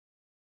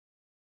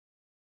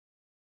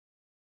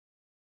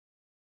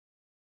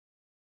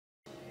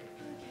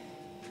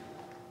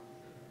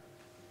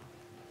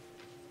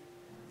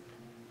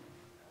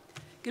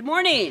Good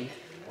morning.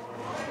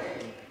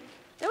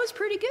 That was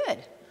pretty good.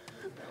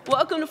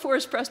 Welcome to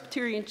Forest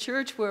Presbyterian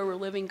Church, where we're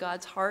living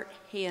God's heart,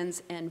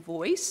 hands, and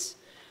voice.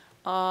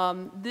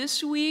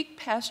 This week,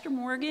 Pastor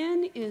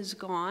Morgan is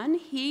gone.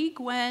 He,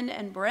 Gwen,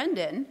 and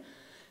Brendan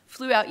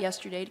flew out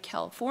yesterday to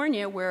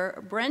California,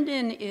 where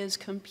Brendan is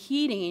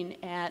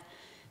competing at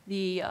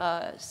the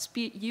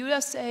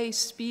USA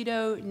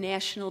Speedo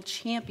National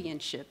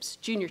Championships,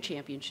 Junior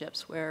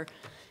Championships, where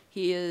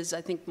he is,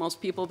 I think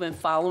most people have been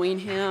following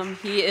him.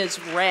 He is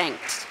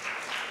ranked.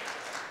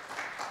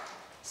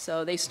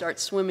 So they start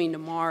swimming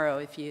tomorrow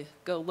if you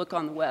go look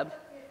on the web.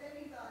 If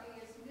anybody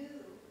is new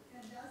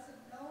and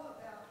doesn't know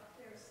about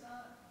their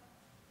son,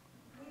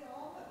 we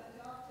all have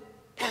adopted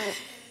their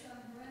son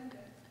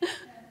Brendan.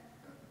 And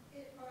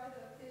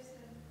is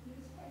the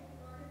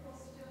newspaper article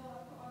still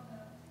up on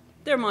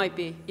the... There might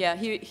be, yeah.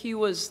 He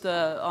was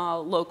the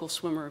local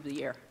swimmer of the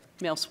year,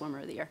 male swimmer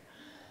of the year.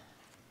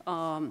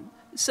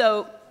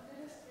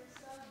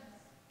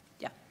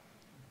 Yeah.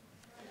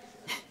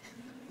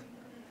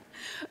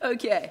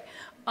 Okay.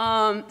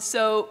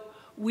 So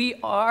we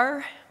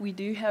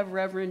do have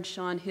Reverend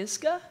Shawn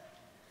Hyska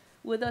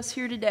with us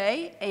here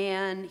today,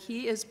 and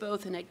he is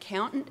both an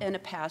accountant and a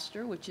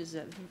pastor, which is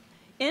an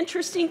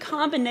interesting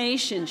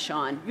combination,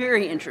 Shawn,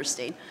 very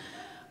interesting.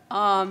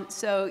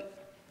 So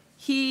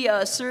he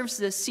serves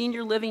the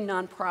senior living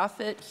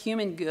nonprofit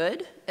Human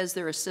Good as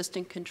their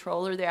assistant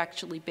controller. They're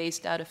actually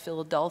based out of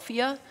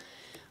Philadelphia,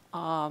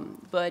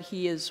 but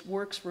he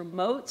works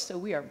remote, so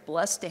we are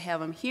blessed to have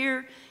him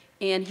here.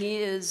 And he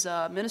is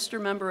minister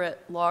member at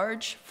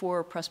large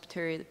for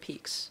Presbytery of the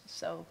Peaks.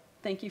 So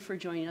thank you for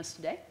joining us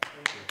today.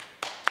 Thank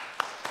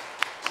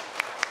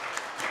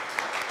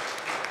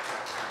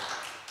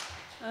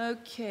you.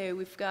 Okay,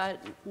 we've got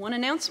one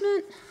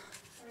announcement.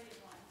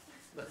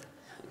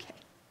 Okay.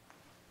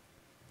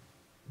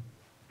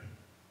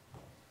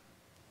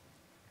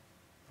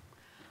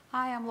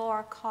 Hi, I'm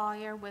Laura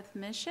Collier with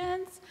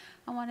Missions.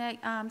 I want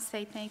to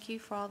say thank you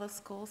for all the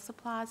school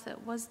supplies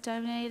that was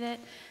donated.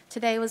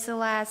 Today was the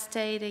last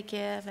day to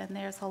give, and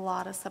there's a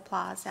lot of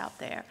supplies out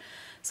there.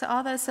 So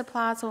all those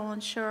supplies will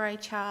ensure a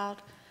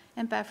child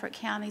in Beaufort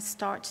County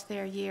starts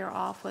their year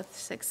off with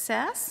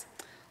success.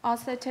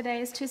 Also,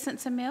 today is 2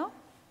 cents a meal.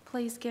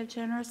 Please give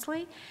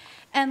generously.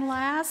 And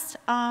last,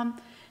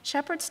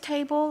 Shepherd's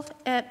Table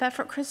at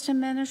Beaufort Christian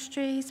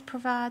Ministries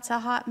provides a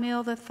hot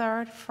meal the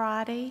third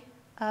Friday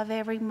of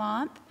every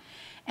month,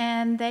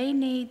 and they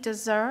need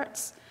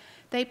desserts.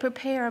 They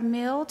prepare a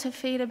meal to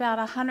feed about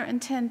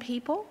 110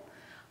 people,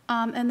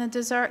 and the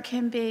dessert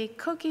can be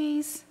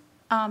cookies,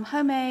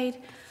 homemade.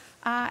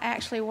 I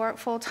actually work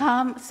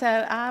full-time,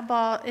 so I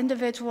bought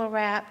individual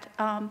wrapped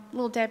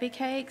Little Debbie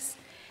cakes.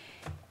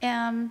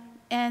 And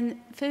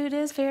food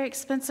is very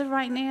expensive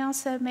right now,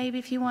 so maybe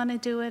if you want to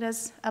do it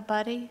as a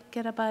buddy,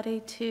 get a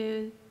buddy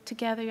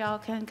together, y'all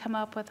can come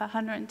up with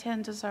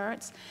 110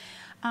 desserts.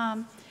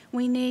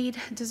 We need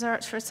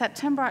desserts for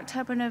September,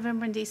 October,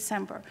 November, and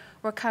December.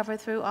 We're covered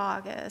through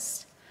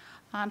August.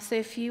 So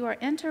if you are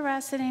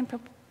interested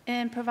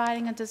in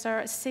providing a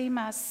dessert, see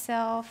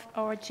myself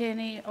or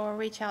Jenny or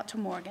reach out to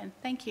Morgan.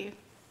 Thank you.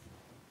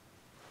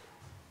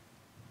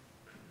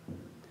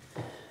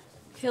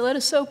 Okay, let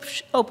us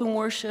open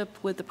worship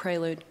with the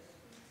prelude.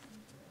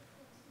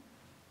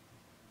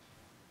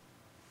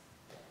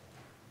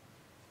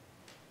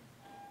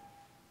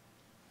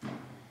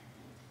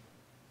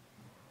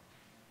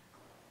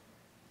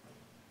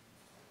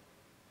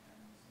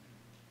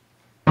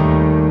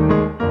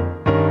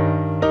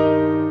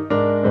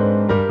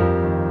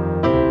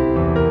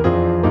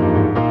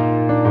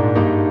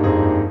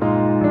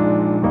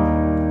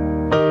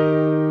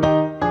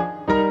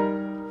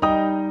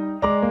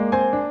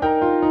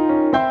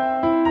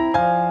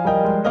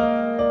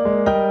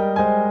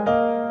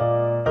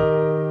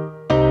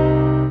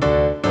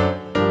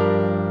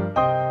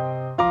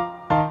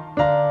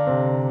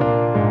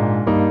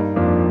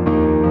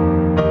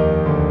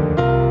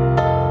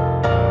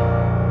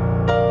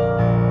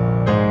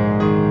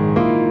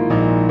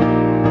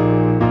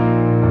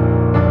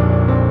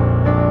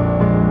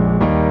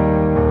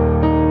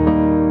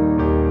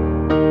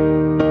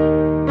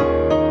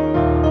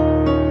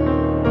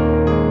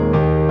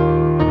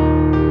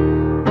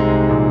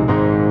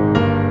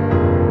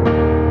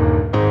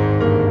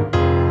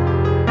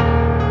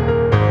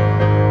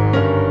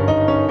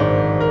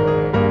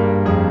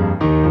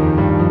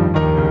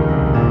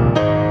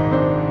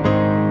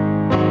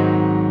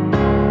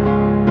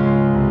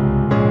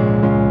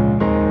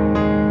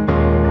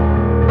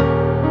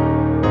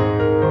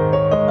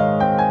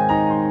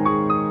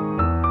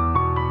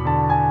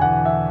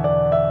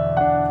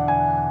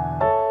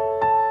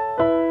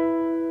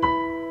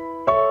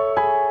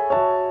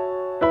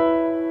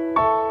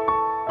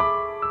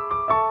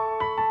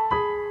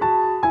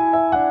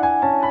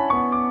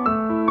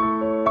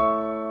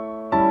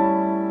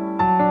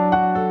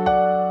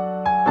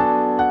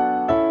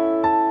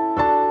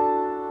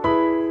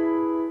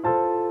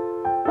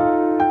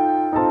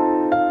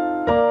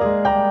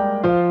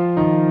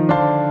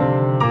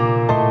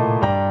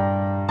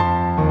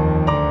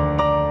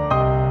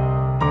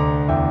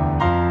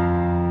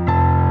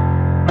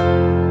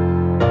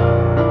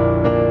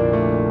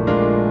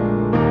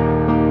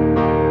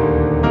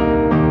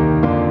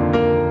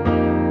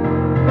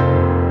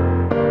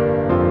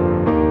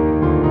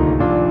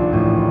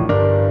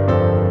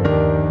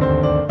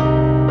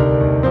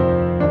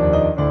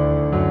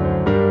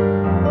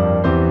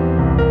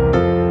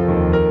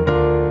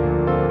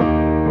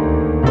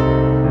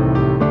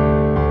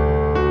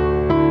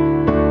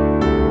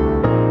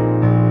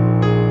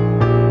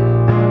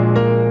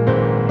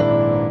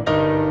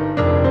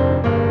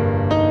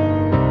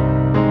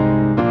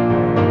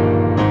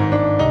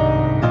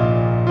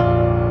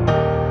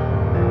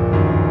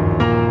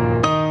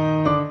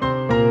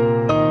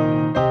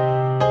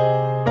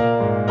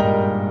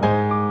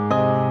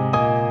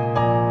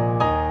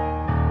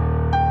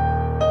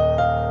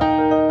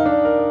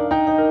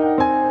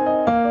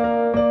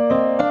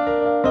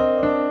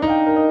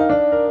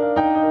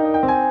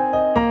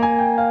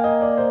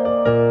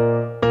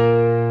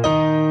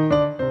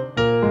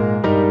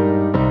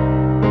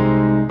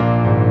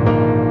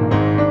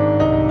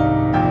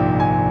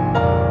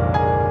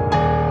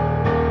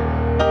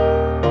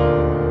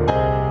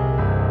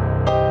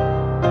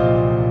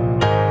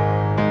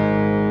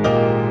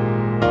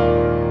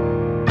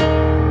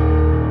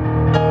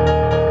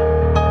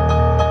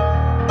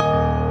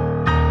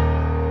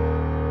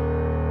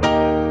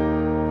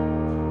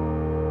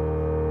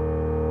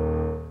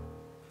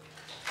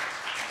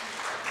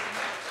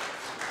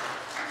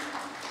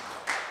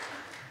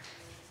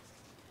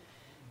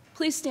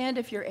 Please stand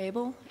if you're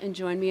able and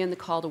join me in the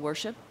call to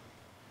worship.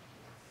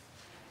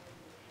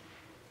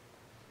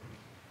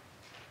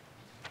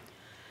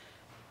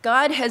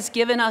 God has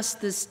given us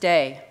this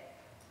day.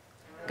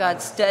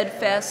 God's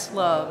steadfast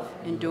love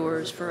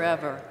endures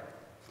forever.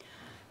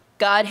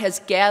 God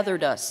has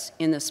gathered us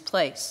in this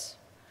place.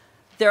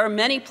 There are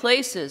many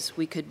places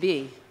we could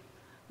be,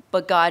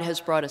 but God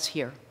has brought us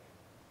here.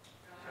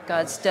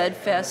 God's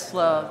steadfast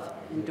love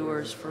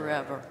endures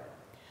forever.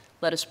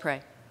 Let us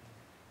pray.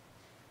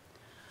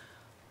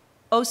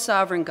 O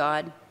sovereign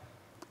God,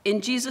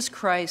 in Jesus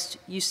Christ,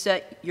 you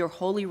set your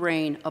holy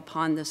reign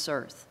upon this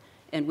earth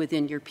and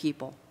within your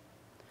people.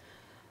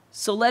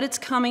 So let its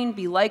coming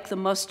be like the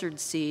mustard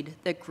seed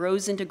that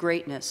grows into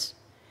greatness,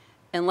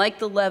 and like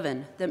the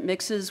leaven that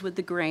mixes with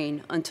the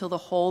grain until the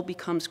whole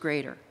becomes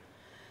greater,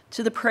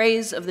 to the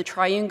praise of the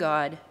triune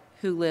God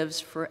who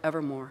lives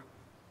forevermore.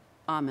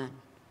 Amen.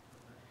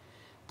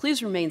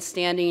 Please remain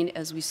standing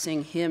as we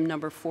sing hymn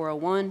number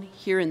 401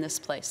 here in this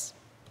place.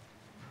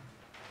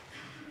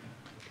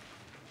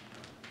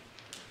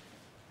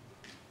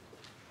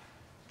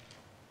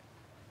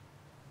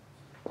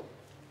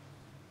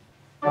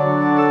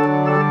 Amen.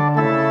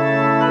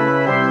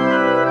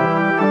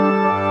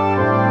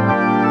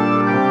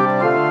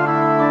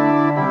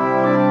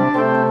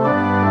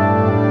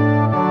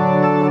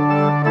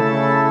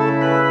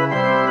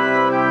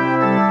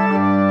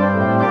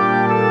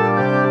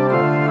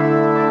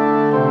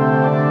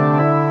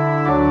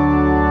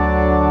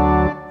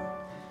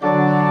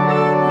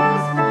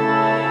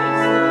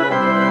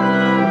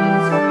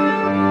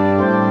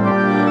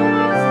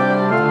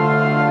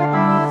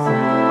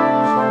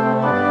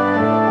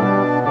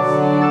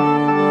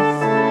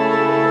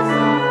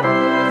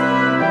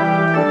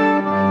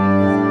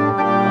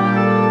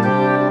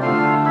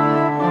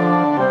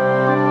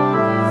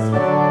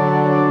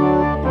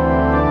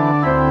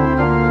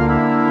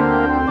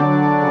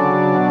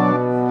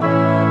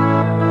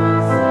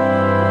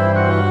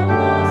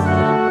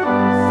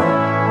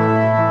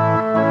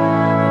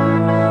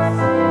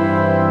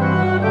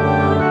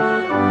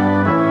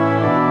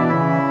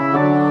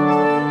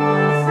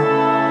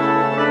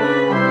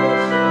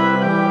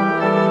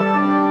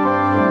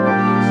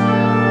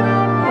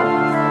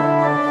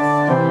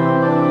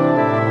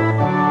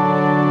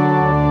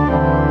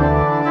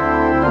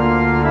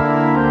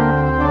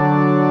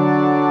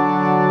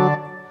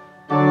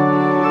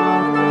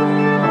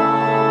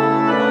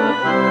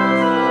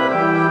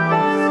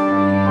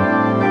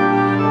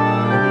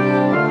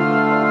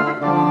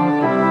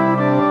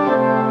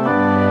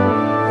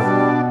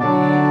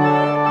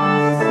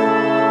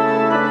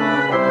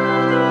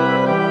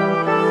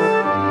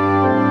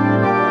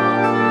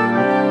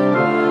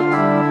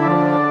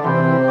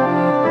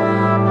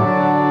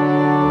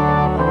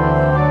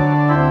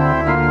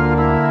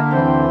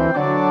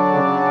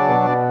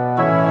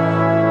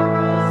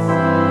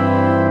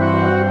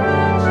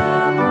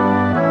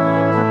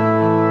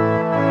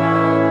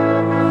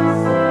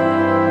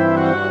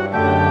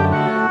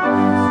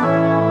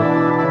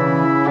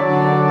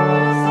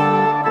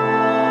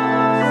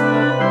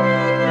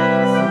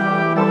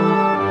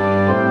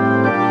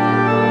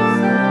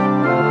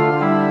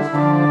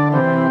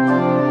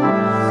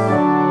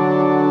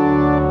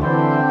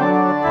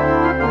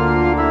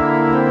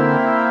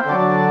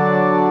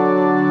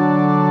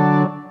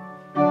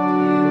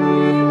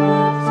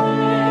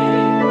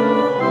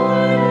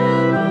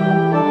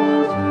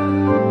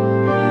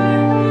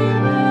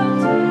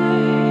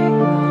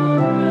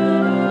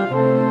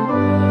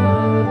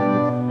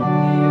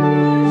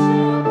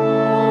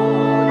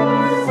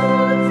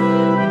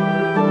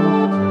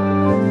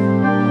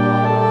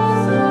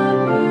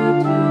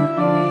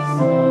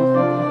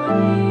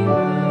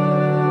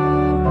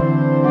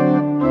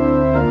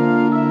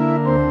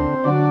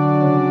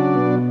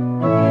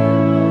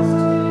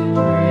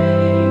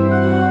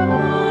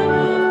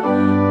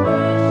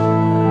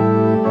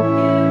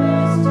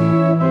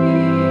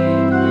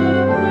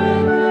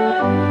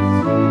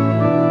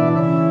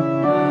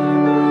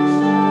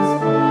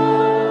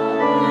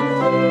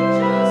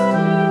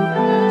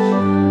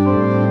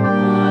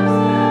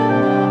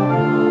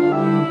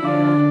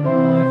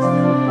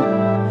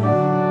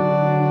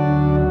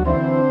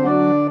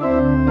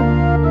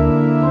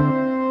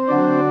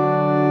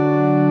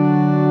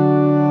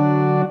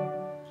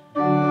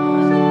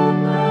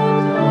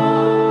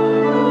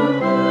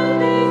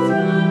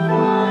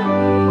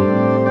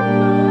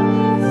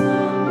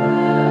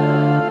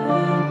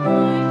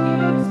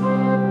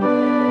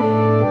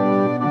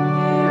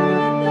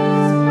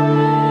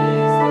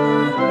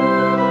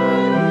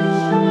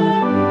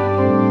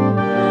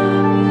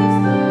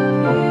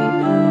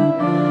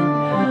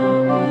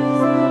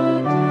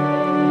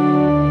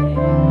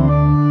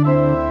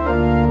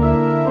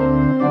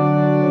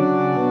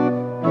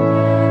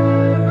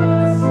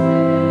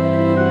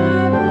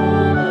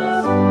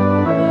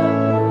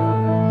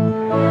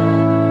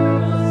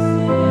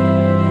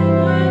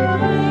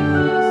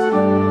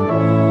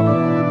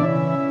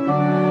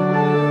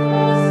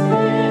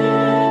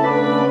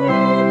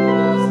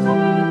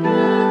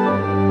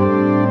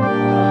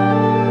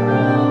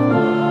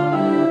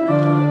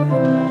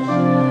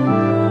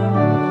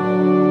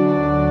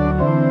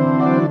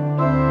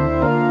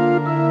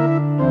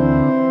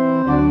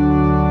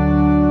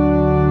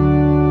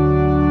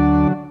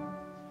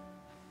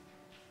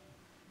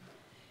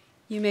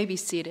 be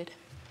seated.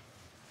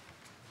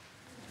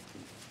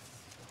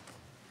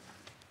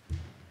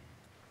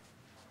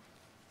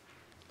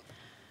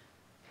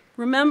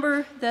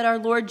 Remember that our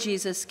Lord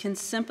Jesus can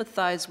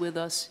sympathize with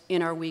us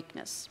in our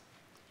weakness,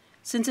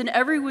 since in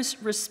every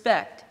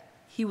respect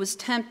he was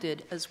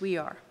tempted as we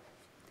are,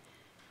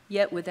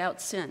 yet without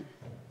sin.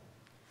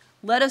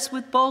 Let us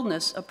with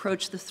boldness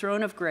approach the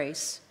throne of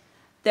grace,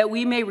 that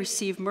we may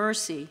receive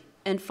mercy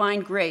and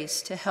find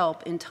grace to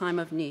help in time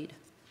of need.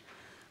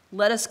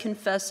 Let us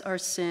confess our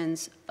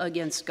sins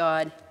against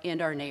God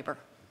and our neighbor.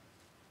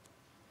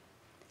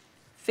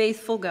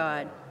 Faithful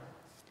God,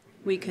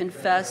 we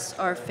confess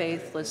our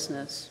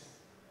faithlessness.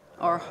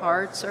 Our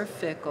hearts are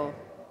fickle,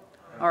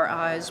 our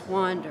eyes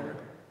wander,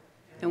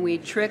 and we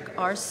trick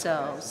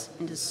ourselves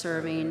into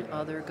serving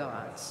other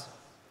gods.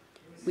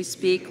 We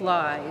speak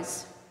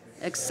lies,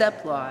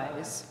 accept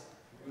lies,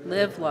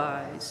 live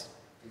lies,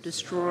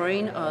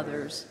 destroying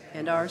others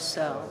and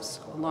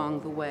ourselves along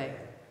the way.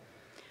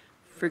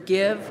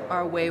 Forgive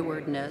our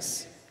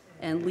waywardness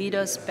and lead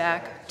us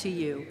back to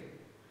you.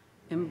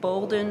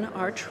 Embolden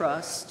our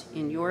trust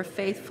in your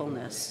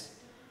faithfulness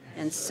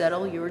and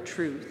settle your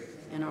truth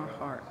in our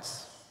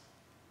hearts.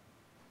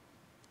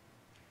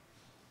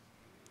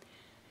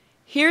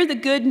 Hear the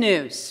good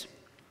news.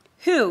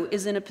 Who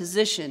is in a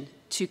position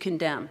to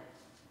condemn?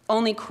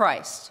 Only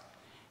Christ.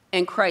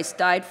 And Christ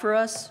died for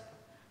us.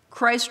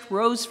 Christ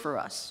rose for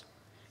us.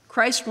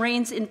 Christ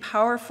reigns in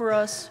power for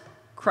us.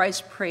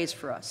 Christ prays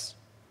for us.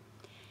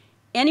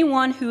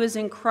 Anyone who is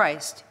in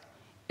Christ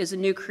is a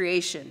new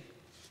creation.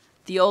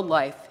 The old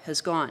life has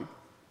gone.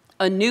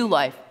 A new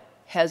life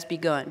has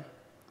begun.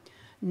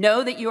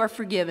 Know that you are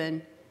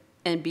forgiven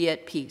and be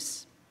at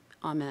peace.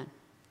 Amen.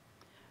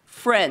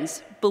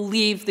 Friends,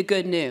 believe the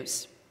good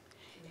news.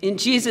 In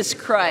Jesus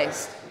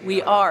Christ,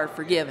 we are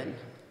forgiven.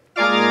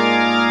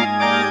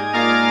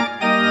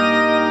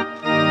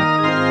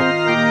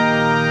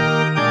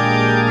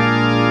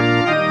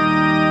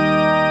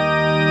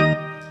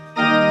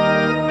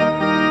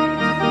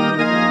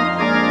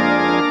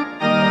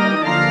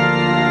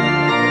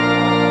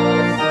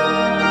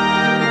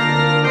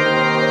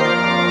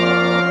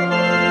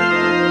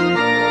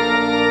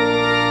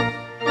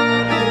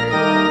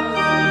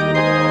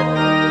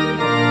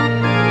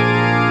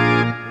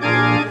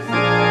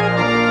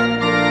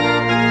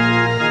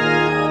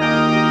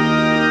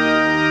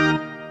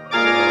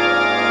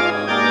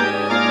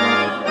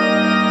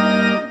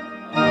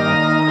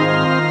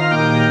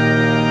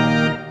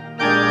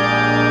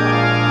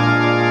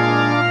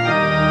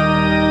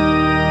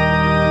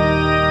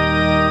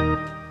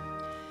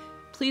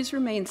 Please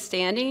remain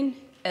standing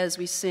as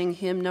we sing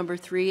hymn number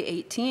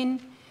 318,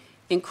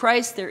 In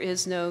Christ There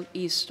Is No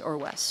East or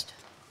West.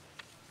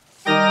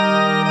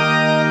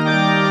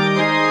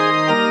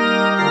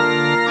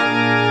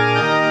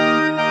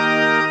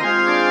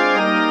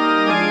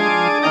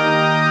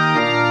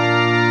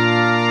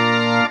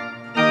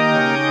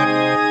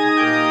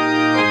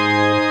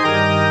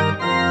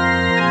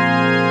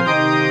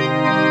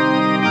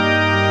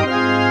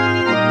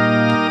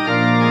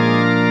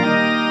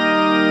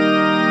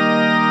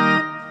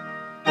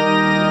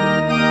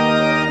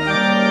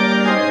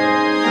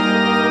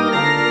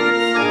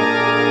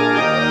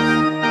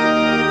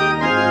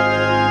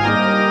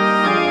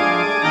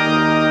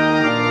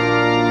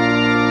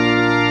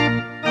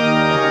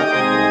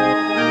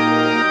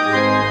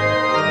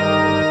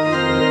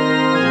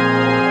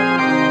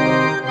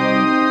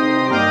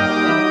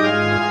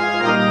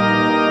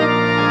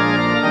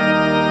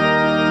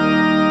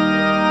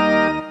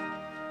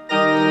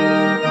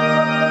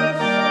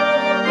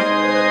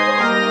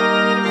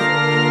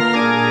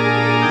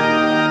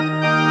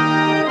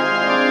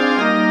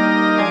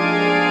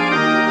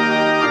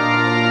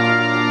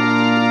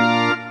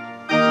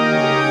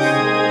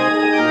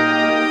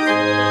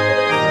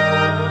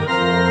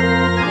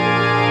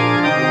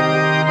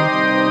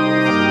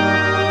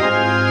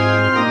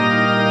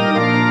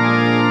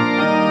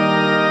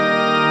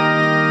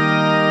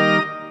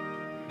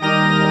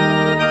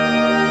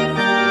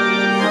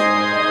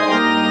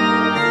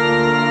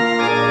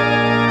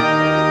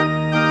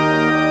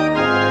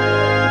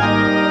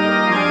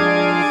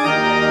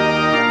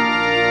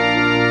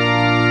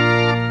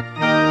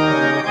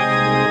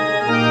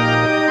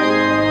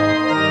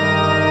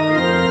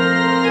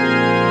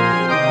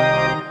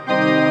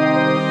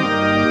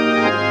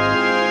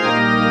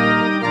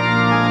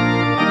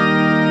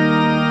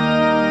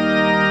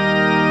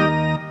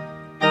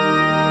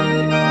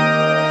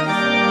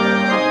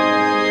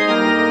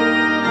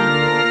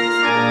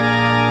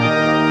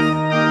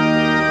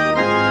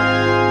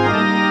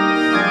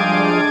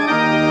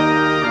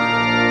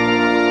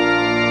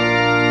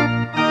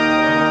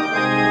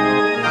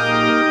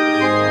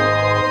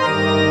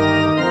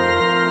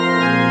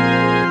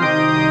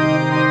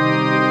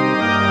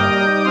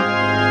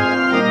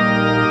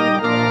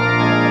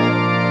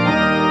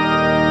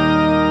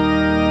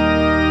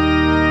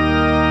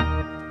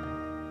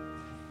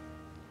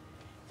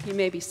 You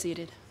may be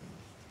seated.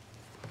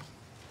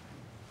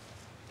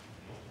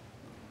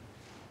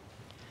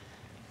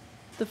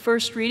 The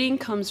first reading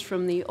comes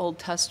from the Old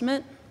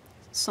Testament,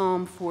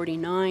 Psalm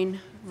 49,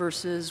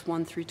 verses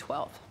 1 through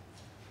 12.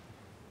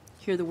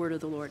 Hear the word of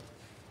the Lord.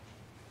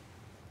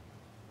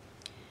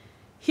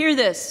 Hear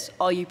this,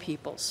 all you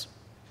peoples.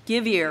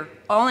 Give ear,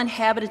 all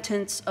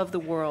inhabitants of the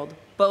world,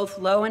 both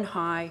low and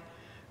high,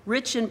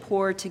 rich and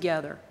poor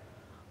together.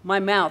 My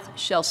mouth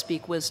shall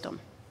speak wisdom.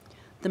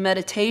 The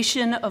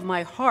meditation of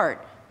my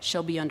heart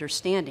shall be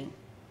understanding.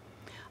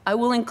 I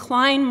will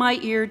incline my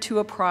ear to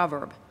a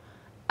proverb.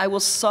 I will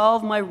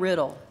solve my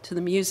riddle to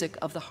the music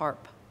of the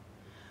harp.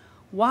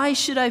 Why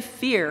should I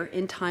fear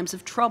in times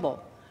of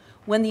trouble,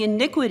 when the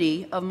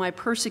iniquity of my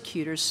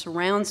persecutors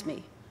surrounds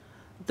me,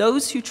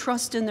 those who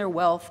trust in their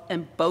wealth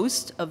and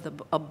boast of the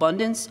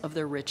abundance of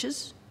their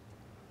riches?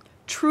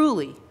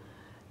 Truly,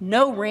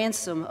 no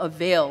ransom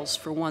avails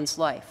for one's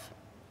life.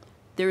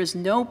 There is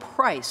no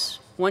price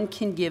one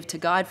can give to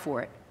God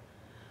for it.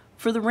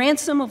 For the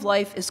ransom of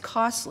life is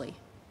costly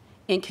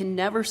and can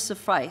never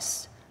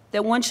suffice,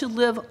 that one should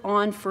live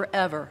on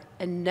forever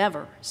and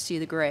never see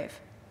the grave.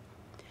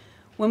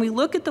 When we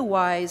look at the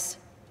wise,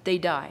 they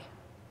die.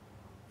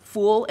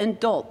 Fool and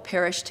dolt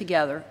perish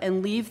together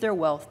and leave their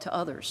wealth to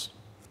others.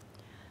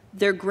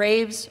 Their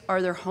graves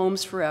are their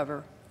homes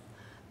forever,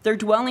 their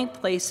dwelling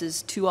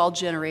places to all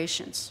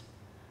generations,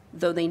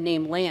 though they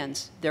name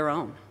lands their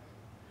own.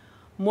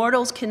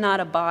 Mortals cannot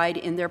abide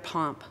in their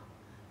pomp.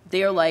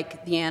 They are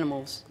like the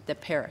animals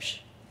that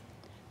perish.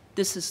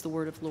 This is the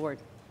word of the Lord.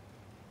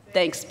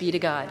 Thanks be to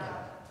God.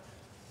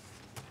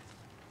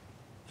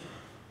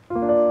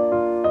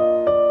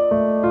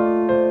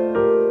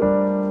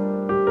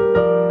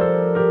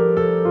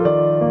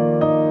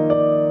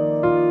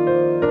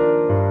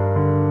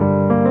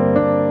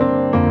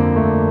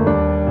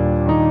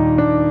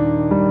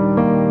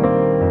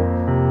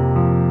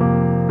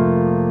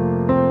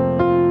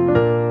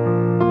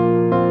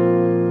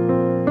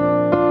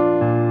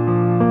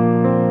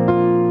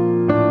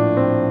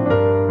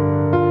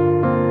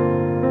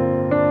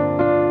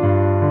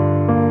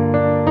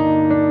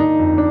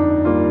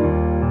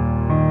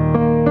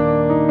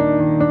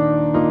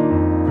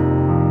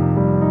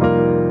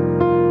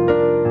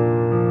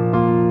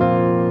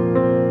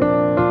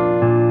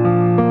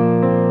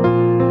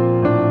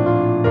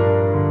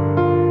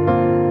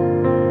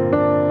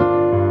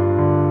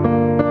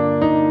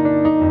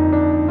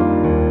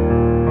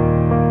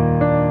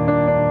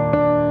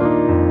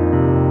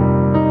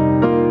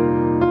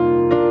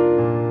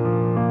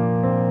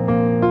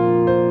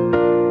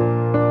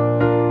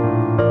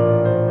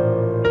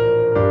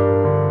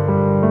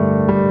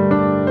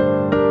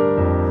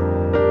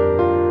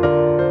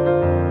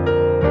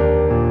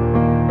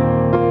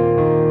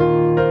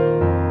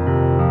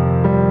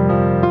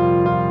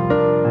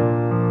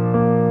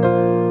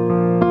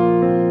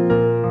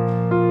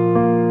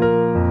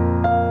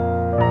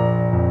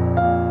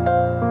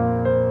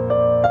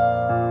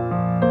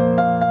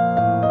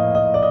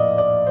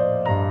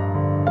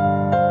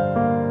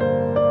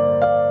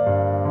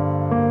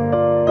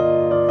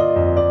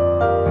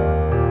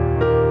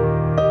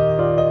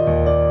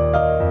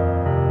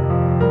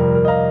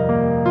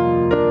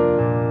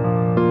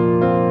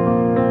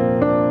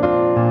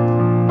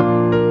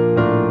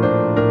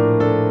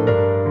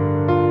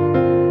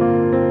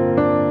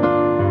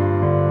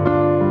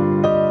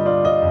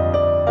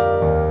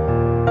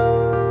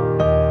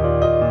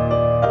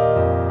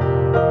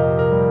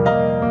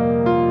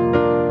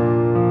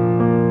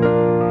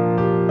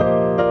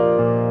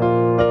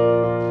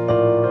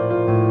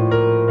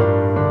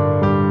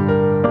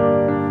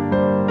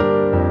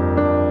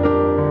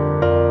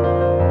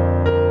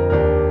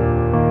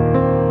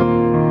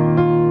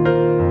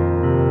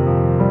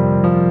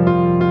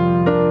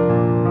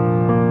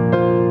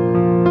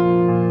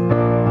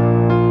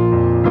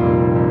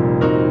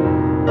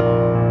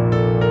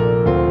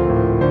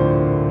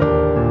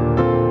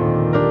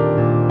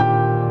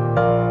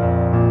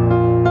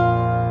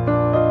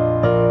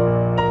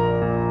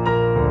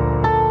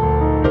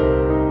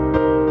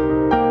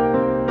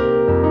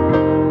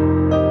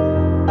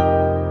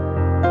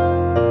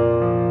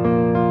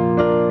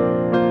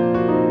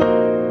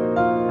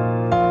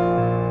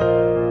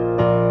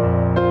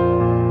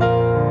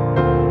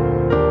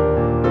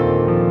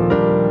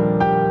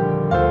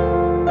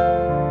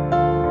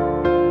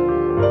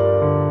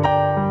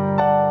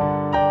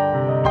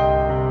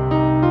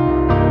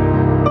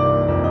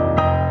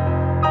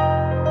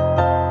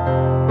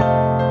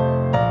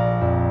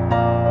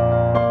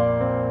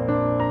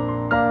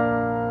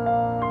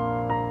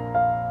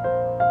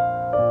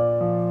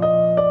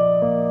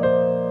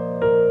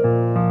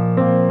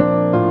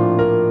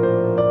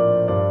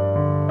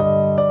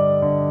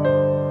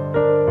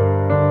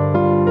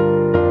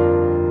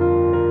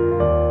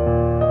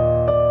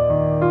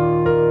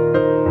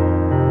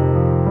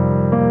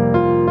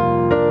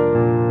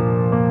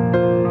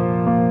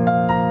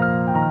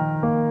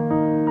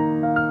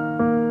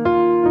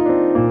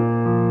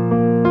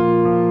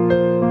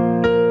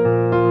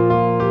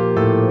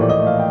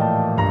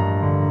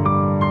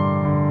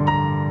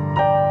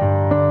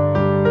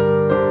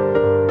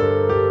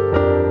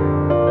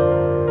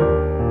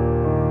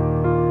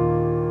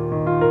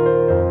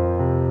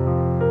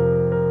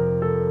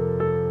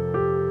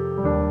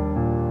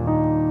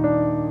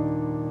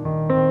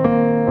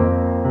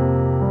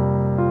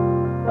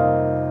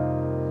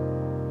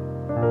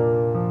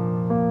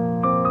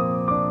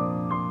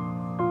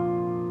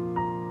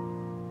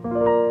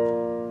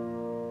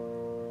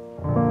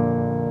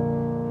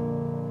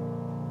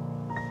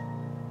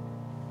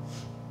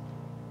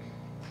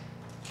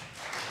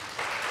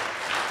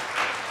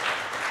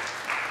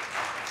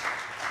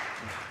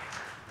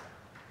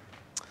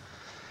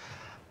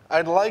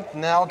 I'd like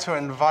now to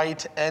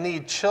invite any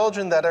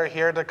children that are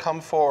here to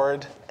come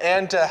forward,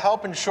 and to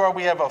help ensure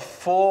we have a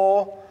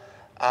full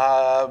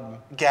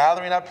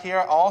gathering up here,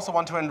 I also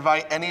want to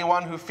invite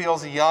anyone who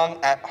feels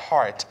young at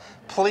heart.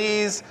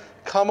 Please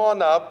come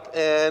on up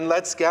and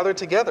let's gather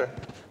together.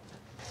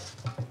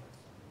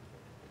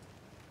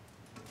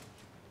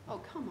 Oh,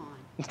 come on.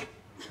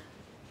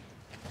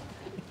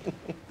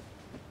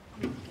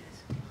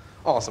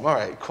 Awesome. All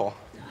right, cool.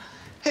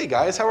 Hey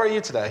guys, how are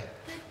you today?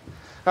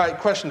 All right,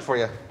 question for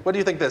you. What do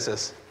you think this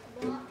is?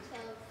 A box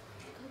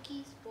of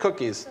cookies.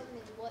 Cookies.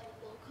 What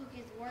little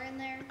cookies were in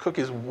there?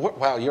 Cookies.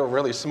 Wow, you're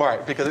really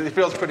smart because it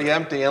feels pretty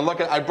empty. And look,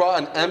 I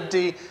brought an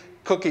empty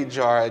cookie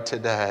jar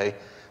today.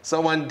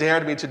 Someone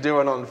dared me to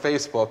do it on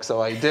Facebook,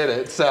 so I did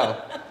it.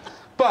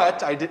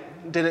 But I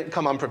didn't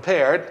come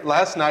unprepared.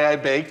 Last night I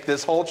baked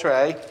this whole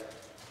tray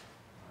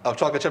of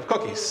chocolate chip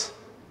cookies.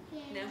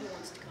 Now who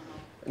wants to come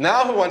up?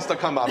 Now who wants to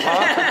come up,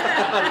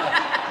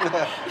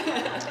 huh?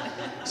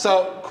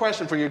 So,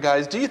 question for you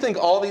guys. Do you think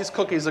all these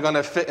cookies are going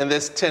to fit in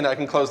this tin? I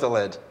can close the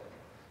lid.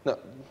 No.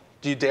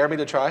 Do you dare me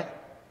to try?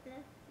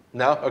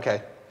 No?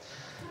 Okay.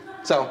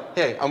 So,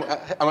 hey, I'm going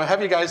to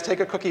have you guys take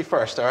a cookie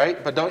first, all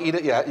right? But don't eat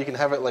it yet. You can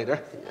have it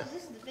later. Oh,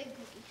 this is the big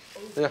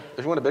cookie. Yeah,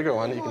 if you want a bigger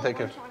one, you can take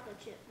it. Chocolate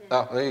chip.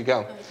 Oh, there you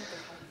go.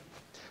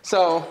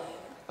 So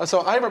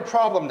I have a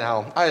problem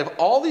now. I have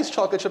all these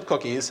chocolate chip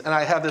cookies, and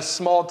I have this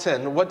small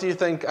tin. What do you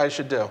think I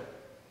should do?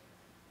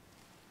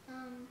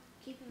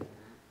 Keep them in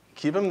that.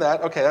 Keep them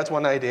that. Okay, that's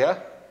one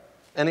idea.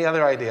 Any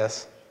other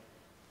ideas?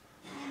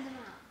 Hand them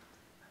out.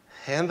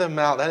 Hand them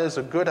out. That is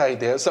a good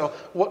idea. So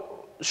what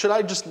should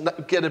I just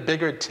get a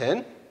bigger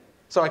tin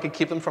so I could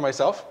keep them for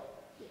myself?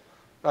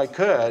 I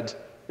could,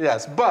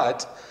 yes.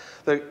 But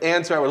the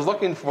answer I was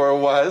looking for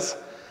was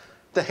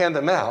to hand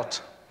them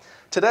out.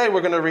 Today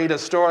we're going to read a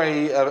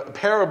story, a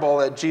parable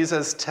that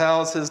Jesus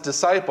tells his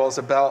disciples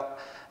about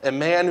a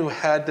man who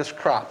had this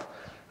crop,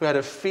 who had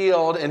a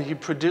field, and he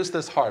produced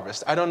this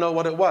harvest. I don't know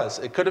what it was.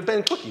 It could have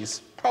been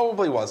cookies.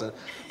 Probably wasn't.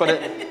 But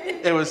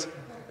it was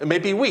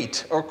maybe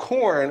wheat or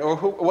corn or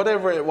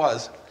whatever it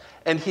was.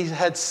 And he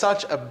had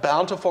such a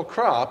bountiful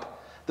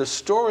crop, the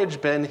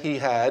storage bin he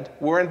had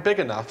weren't big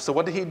enough. So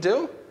what did he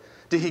do?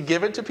 Did he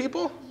give it to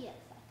people? Yes,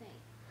 I think.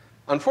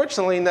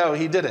 Unfortunately, no,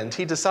 he didn't.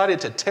 He decided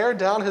to tear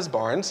down his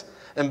barns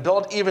and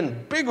build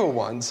even bigger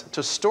ones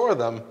to store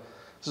them,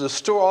 to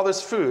store all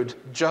this food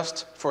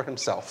just for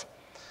himself.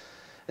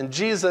 And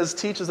Jesus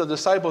teaches the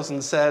disciples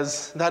and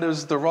says that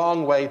is the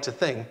wrong way to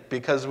think,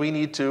 because we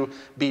need to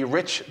be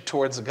rich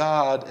towards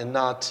God and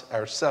not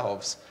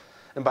ourselves.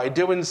 And by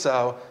doing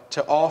so,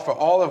 to offer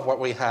all of what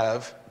we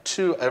have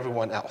to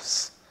everyone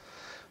else.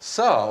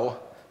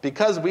 So,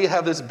 because we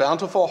have this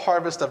bountiful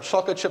harvest of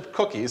chocolate chip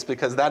cookies,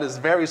 because that is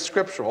very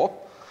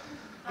scriptural,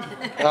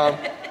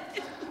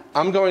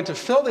 I'm going to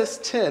fill this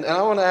tin, and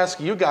I want to ask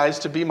you guys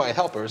to be my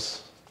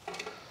helpers.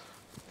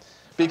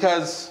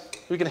 Because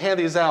we can hand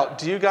these out.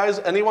 Do you guys,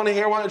 anyone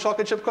here want a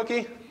chocolate chip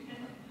cookie?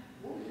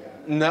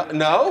 No?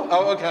 No?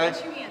 Oh, okay.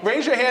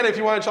 Raise your hand if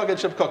you want a chocolate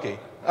chip cookie.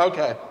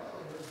 Okay.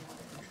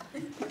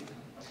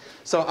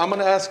 So I'm going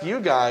to ask you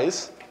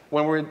guys,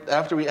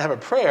 after we have a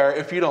prayer,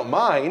 if you don't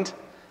mind,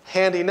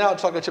 handing out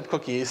chocolate chip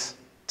cookies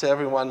to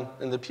everyone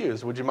in the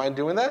pews. Would you mind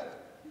doing that?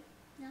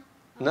 No.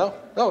 No?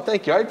 Oh,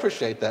 thank you. I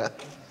appreciate that.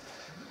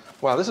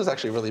 Wow, this is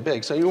actually really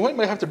big. So you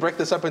might have to break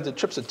this up into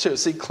chips of two.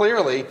 See,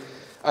 clearly,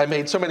 I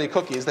made so many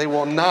cookies, they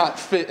will not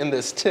fit in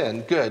this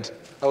tin. Good.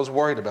 I was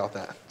worried about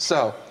that.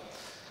 So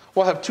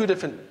we'll have two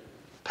different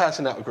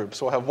passing out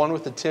groups. We'll have one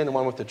with the tin and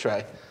one with the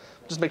tray.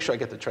 Just make sure I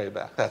get the tray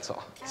back. That's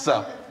all.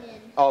 So,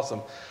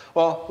 awesome.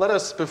 Well,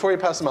 before you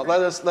pass them out,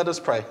 let us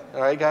pray.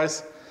 All right,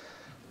 guys?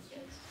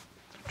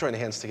 Join the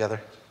hands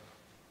together.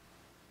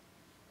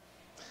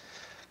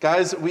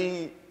 Guys,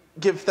 we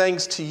give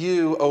thanks to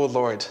you, O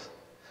Lord.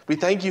 We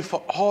thank you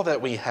for all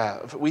that we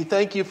have. We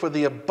thank you for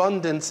the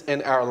abundance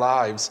in our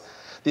lives,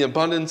 the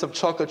abundance of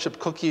chocolate chip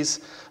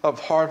cookies, of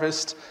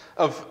harvest,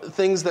 of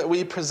things that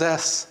we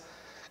possess.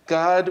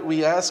 God,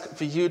 we ask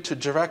for you to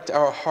direct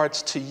our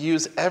hearts to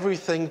use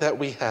everything that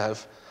we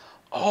have,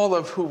 all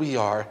of who we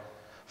are,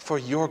 for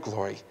your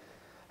glory.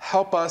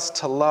 Help us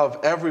to love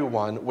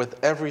everyone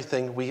with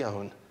everything we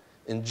own.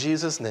 In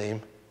Jesus'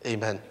 name,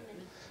 amen.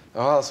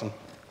 Awesome.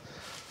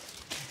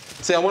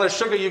 See, I want to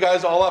sugar you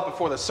guys all up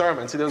before the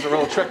sermon. See, there's a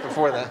real trick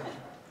before that.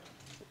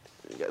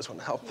 You guys want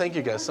to help? Thank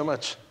you guys so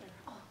much.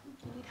 Oh,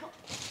 you need help?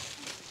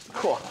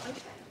 Cool. Okay.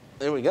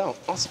 There we go.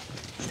 Awesome.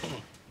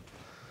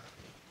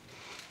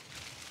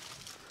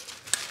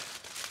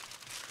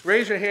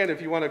 Raise your hand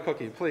if you want a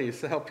cookie, please,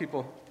 to help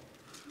people.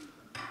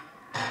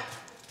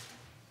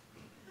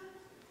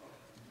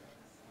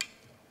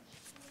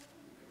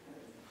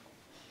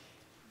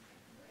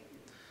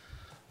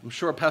 I'm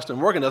sure Pastor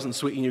Morgan doesn't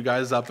sweeten you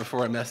guys up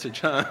before a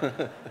message, huh?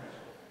 Never.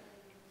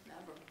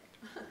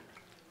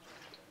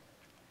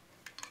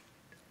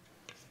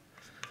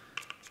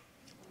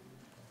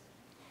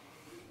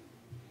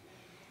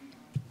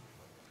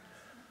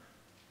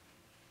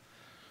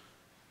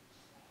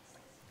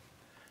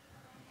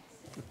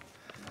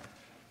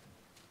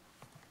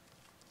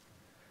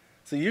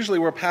 So usually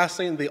we're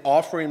passing the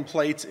offering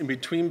plates in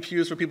between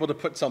pews for people to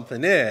put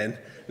something in.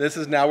 This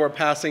is now we're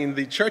passing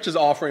the church's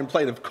offering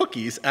plate of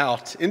cookies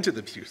out into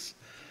the pews.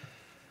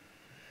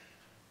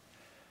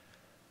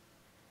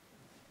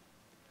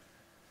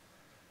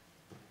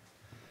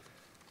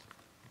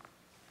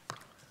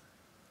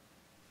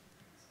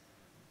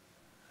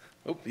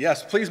 Oh,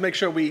 yes, please make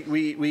sure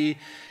we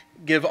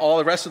give all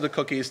the rest of the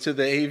cookies to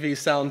the AV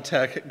sound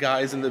tech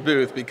guys in the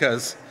booth,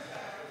 because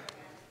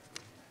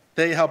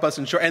they help us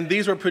ensure. And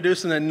these were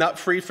produced in a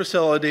nut-free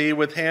facility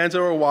with hands that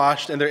were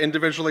washed, and they're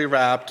individually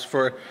wrapped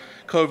for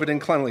COVID and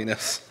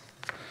cleanliness.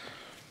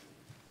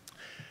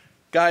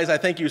 Guys, I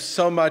thank you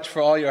so much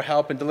for all your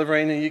help in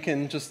delivering. And you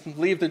can just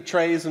leave the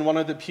trays in one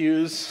of the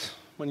pews.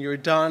 When you're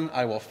done,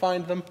 I will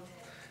find them.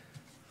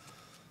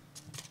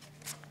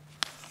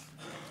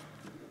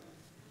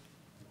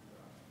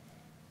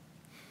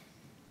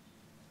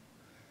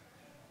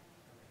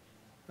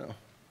 Oh.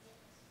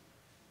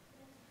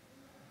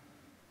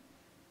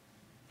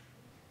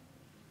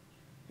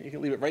 You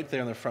can leave it right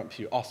there in the front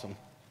pew. Awesome.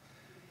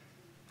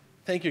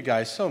 Thank you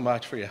guys so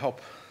much for your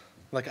help.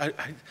 Like,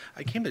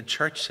 I came to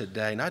church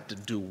today not to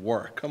do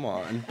work, come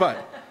on,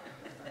 but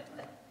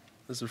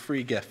this is a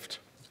free gift.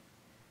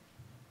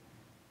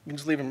 You can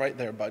just leave them right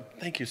there, bud.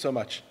 Thank you so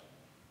much.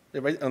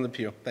 They're right on the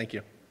pew. Thank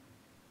you.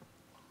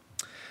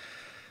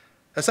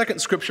 A second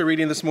scripture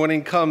reading this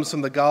morning comes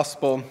from the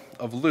Gospel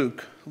of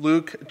Luke.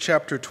 Luke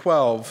chapter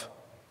 12,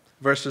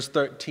 verses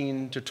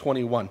 13 to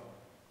 21.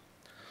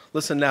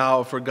 Listen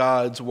now for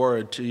God's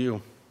word to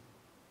you.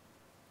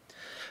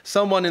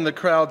 Someone in the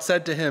crowd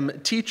said to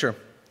him, "Teacher,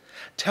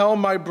 tell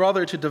my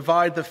brother to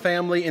divide the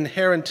family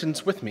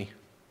inheritance with me."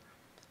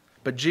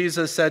 But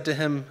Jesus said to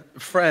him,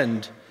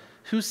 "Friend,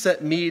 who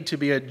set me to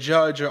be a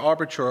judge or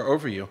arbiter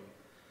over you?"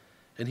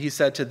 And he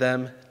said to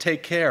them,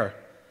 "Take care.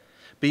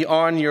 Be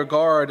on your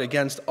guard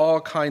against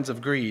all kinds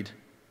of greed,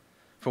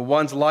 for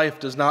one's life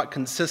does not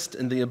consist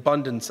in the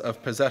abundance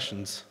of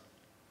possessions."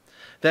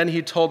 Then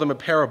he told them a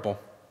parable.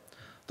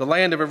 The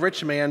land of a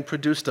rich man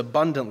produced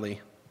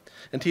abundantly,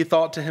 and he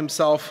thought to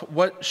himself,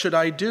 "What should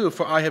I do,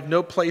 for I have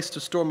no place to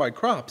store my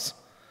crops?"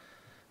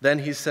 Then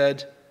he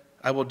said,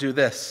 "I will do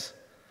this.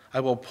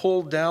 I will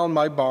pull down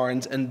my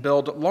barns and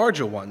build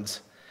larger ones,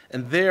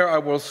 and there I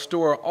will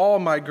store all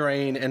my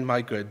grain and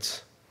my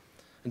goods.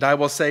 And I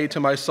will say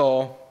to my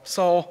soul,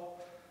 'Soul,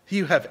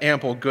 you have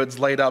ample goods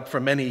laid up for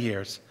many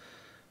years.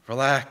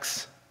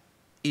 Relax,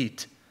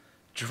 eat,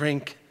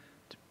 drink,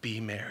 be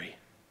merry.'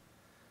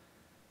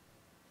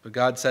 But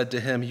God said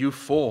to him, 'You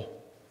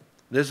fool,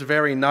 this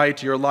very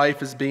night your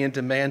life is being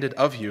demanded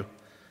of you,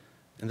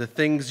 and the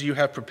things you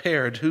have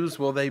prepared, whose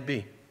will they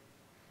be?'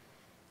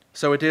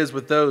 So it is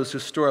with those who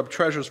store up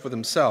treasures for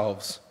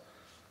themselves,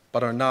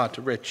 but are not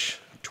rich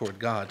toward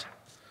God."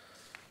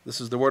 This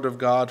is the word of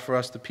God for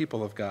us, the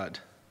people of God.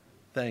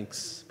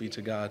 Thanks be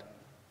to God.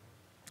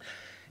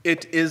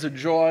 It is a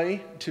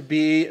joy to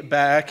be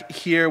back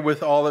here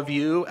with all of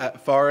you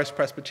at Forest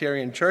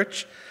Presbyterian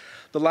Church.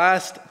 The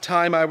last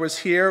time I was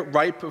here,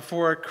 right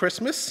before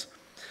Christmas,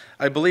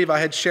 I believe I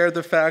had shared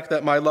the fact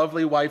that my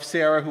lovely wife,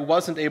 Sarah, who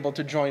wasn't able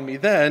to join me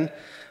then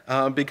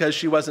because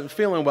she wasn't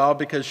feeling well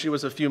because she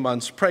was a few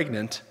months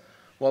pregnant.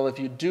 Well, if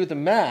you do the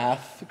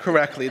math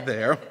correctly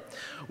there,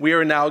 we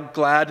are now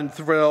glad and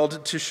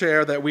thrilled to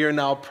share that we are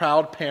now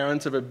proud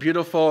parents of a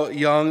beautiful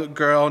young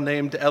girl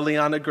named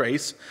Eliana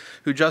Grace,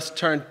 who just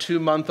turned 2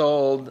 months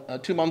old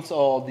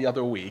the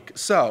other week.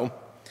 So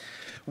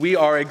we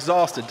are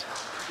exhausted.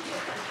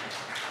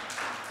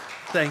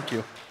 Thank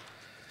you.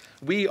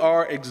 We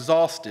are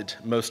exhausted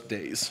most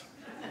days.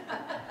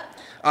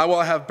 I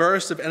will have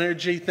bursts of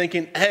energy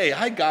thinking, hey,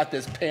 I got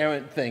this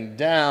parent thing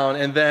down.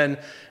 And then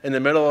in the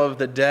middle of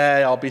the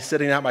day, I'll be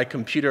sitting at my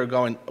computer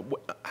going,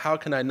 how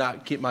can I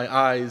not keep my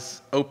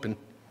eyes open?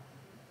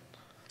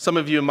 Some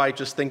of you might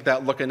just think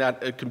that looking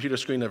at a computer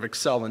screen of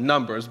Excel and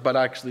numbers, but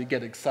I actually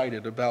get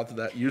excited about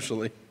that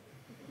usually.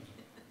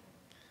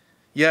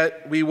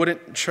 Yet we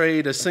wouldn't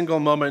trade a single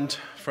moment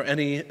for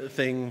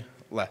anything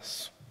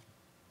less.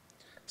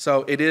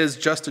 So it is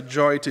just a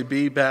joy to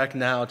be back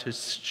now to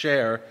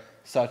share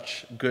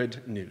such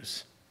good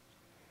news.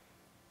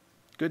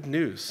 Good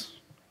news.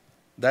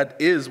 That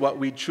is what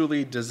we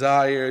truly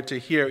desire to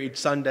hear each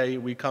Sunday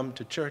we come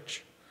to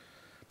church,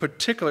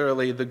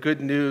 particularly the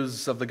good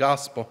news of the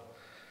gospel,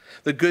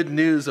 the good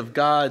news of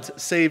God's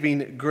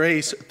saving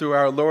grace through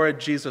our Lord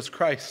Jesus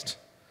Christ.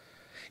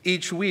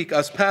 Each week,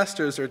 us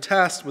pastors are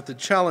tasked with the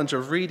challenge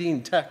of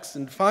reading texts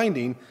and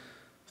finding,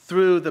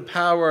 through the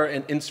power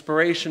and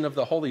inspiration of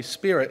the Holy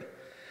Spirit,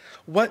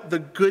 what the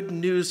good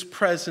news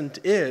present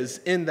is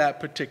in that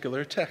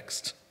particular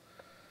text,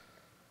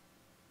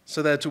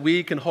 so that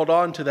we can hold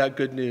on to that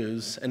good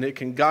news and it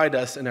can guide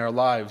us in our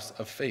lives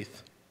of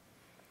faith.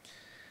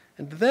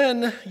 And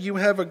then you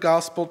have a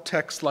gospel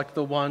text like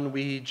the one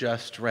we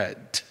just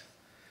read.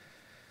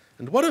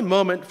 And what a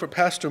moment for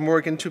Pastor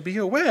Morgan to be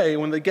away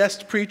when the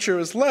guest preacher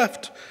is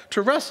left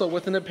to wrestle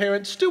with an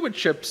apparent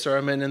stewardship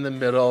sermon in the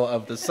middle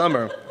of the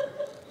summer.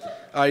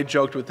 I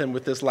joked with him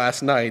with this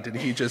last night, and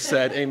he just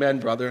said, "Amen,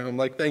 brother." And I'm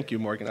like, "Thank you,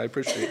 Morgan. I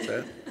appreciate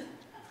that."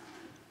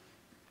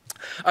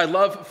 I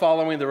love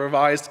following the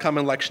Revised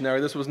Common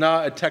Lectionary. This was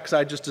not a text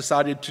I just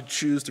decided to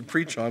choose to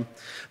preach on.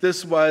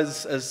 This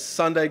was a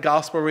Sunday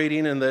gospel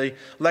reading in the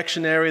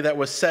lectionary that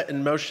was set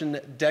in motion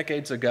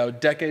decades ago,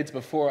 decades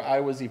before I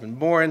was even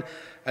born.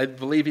 I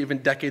believe even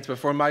decades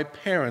before my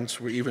parents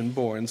were even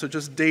born, so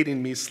just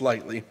dating me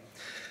slightly.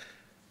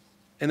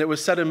 And it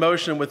was set in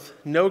motion with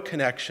no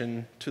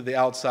connection to the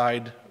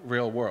outside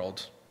real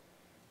world.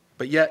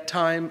 But yet,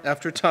 time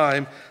after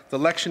time, the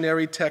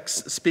lectionary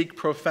texts speak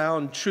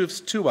profound truths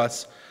to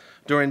us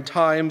during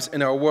times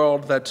in our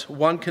world that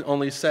one can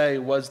only say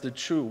was the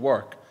true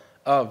work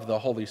of the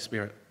Holy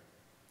Spirit.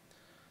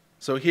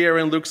 So here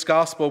in Luke's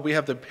Gospel, we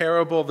have the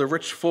parable of the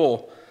rich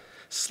fool,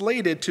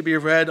 slated to be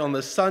read on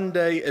the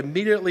Sunday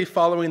immediately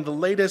following the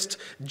latest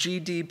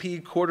GDP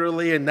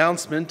quarterly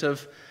announcement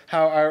of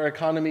how our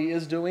economy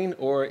is doing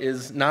or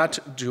is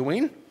not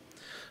doing.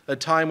 A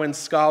time when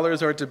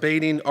scholars are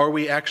debating, are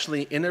we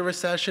actually in a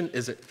recession?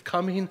 Is it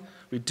coming?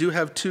 We do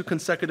have 2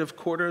 consecutive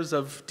quarters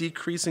of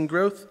decreasing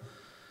growth.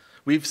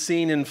 We've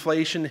seen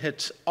inflation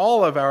hit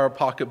all of our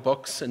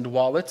pocketbooks and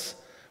wallets,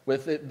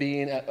 with it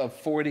being at a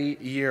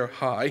 40-year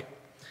high.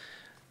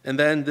 And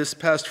then this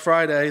past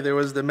Friday, there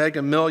was the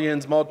Mega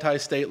Millions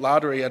multi-state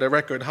lottery at a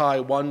record high,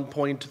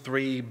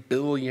 $1.3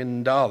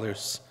 billion.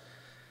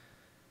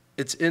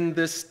 It's in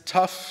this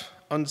tough,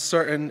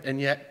 uncertain, and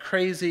yet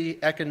crazy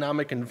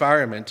economic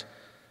environment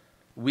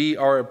we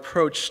are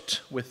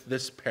approached with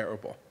this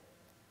parable.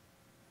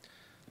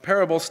 The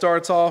parable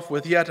starts off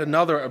with yet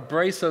another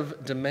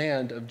abrasive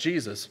demand of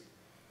Jesus.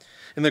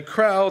 In the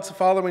crowds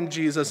following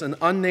Jesus, an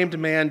unnamed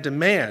man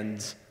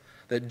demands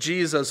that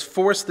Jesus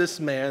force this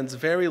man's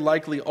very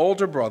likely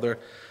older brother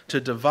to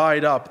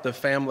divide up the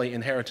family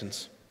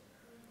inheritance.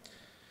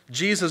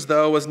 Jesus,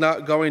 though, was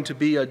not going to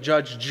be a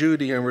Judge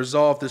Judy and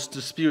resolve this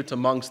dispute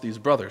amongst these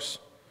brothers.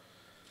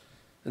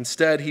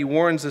 Instead, he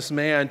warns this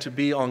man to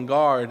be on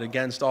guard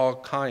against all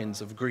kinds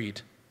of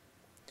greed.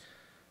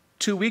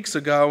 2 weeks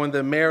ago, in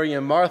the Mary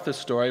and Martha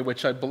story,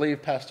 which I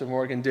believe Pastor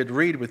Morgan did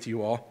read with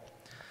you all,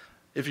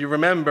 if you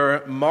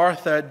remember,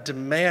 Martha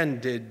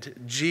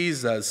demanded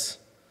Jesus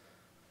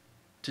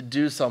to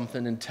do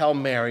something and tell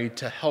Mary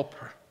to help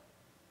her.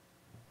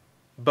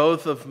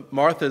 Both of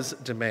Martha's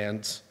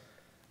demands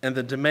and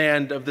the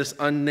demand of this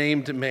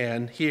unnamed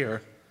man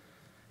here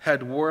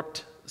had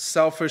warped,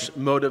 selfish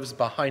motives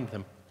behind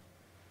them.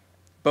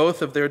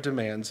 Both of their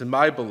demands, in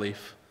my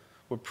belief,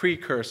 were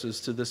precursors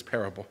to this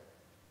parable.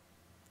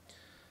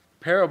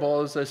 The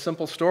parable is a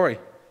simple story.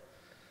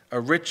 A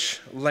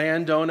rich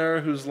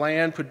landowner whose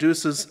land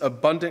produces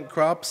abundant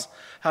crops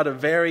had a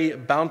very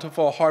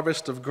bountiful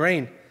harvest of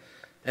grain,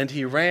 and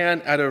he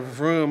ran out of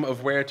room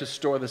of where to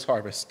store this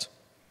harvest.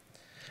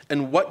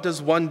 And what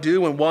does one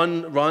do when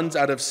one runs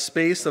out of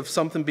space of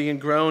something being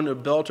grown or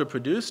built or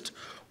produced?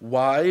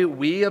 Why,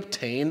 we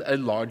obtain a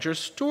larger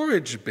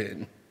storage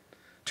bin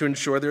to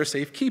ensure their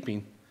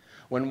safekeeping.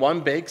 When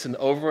one bakes an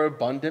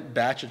overabundant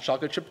batch of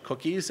chocolate chip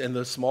cookies and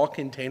the small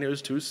container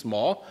is too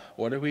small,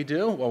 what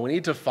do? Well, we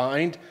need to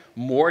find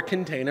more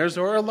containers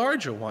or a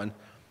larger one.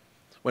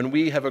 When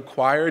we have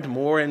acquired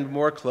more and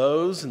more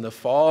clothes in the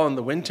fall and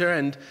the winter,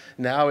 and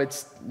now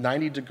it's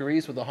 90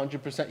 degrees with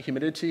 100%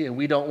 humidity, and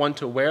we don't want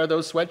to wear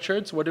those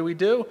sweatshirts, what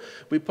do?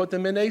 We put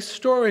them in a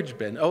storage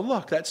bin. Oh,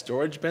 look, that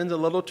storage bin's a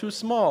little too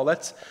small.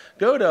 Let's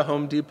go to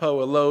Home Depot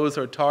or Lowe's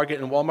or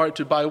Target and Walmart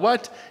to buy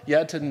what?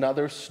 Yet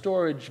another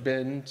storage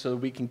bin so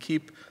we can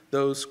keep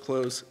those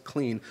clothes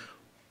clean.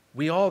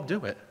 We all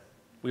do it.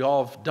 We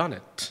all have done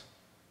it.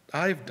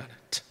 I've done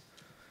it.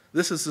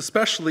 This is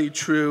especially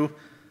true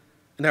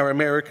in our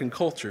American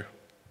culture,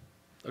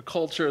 a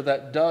culture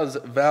that does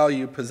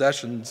value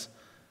possessions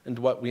and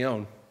what we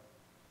own.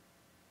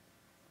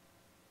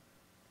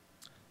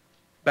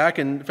 Back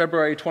in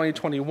February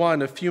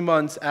 2021, a few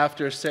months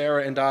after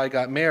Sarah and I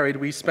got married,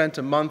 we spent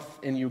a month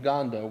in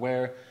Uganda,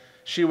 where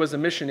she was a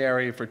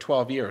missionary for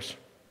 12 years.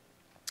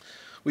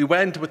 We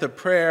went with a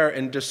prayer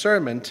and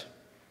discernment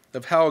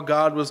of how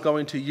God was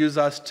going to use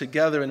us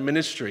together in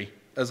ministry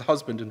as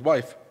husband and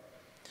wife.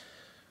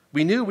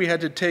 We knew we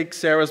had to take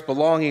Sarah's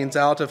belongings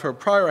out of her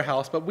prior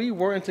house, but we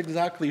weren't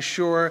exactly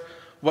sure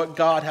what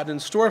God had in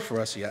store for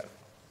us yet.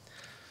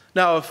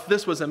 Now, if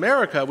this was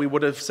America, we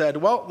would have said,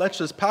 well, let's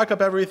just pack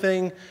up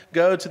everything,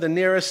 go to the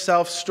nearest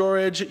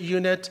self-storage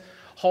unit,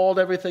 hold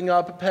everything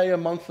up, pay a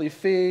monthly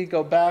fee,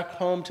 go back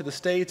home to the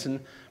States and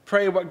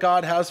pray what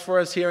God has for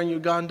us here in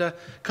Uganda,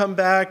 come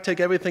back, take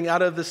everything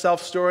out of the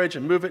self-storage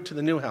and move it to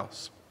the new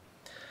house.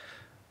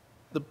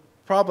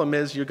 Problem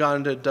is,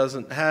 Uganda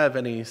doesn't have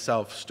any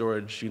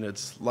self-storage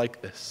units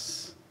like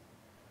this.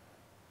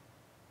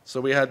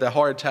 So we had the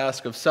hard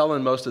task of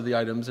selling most of the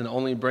items and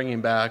only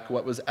bringing back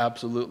what was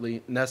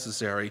absolutely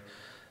necessary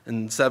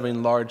in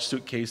 7 large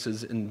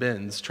suitcases and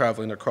bins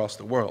traveling across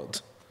the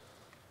world.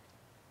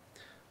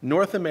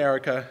 North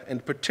America,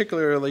 and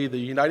particularly the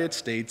United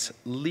States,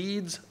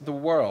 leads the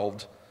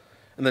world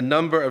in the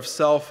number of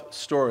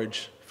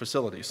self-storage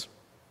facilities.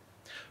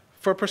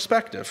 For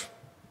perspective,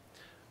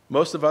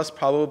 Most of us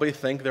probably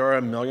think there are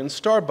a million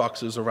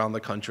Starbucks around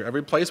the country.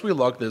 Every place we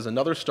look, there's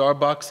another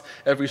Starbucks.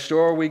 Every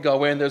store we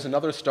go in, there's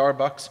another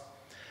Starbucks.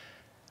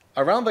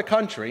 Around the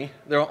country,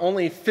 there are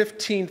only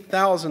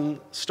 15,000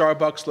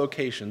 Starbucks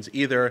locations,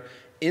 either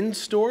in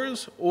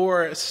stores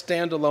or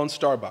standalone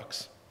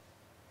Starbucks.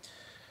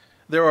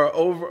 There are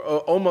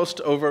almost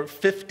over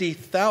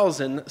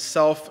 50,000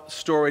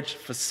 self-storage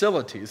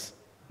facilities,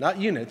 not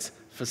units,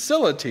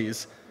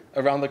 facilities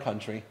around the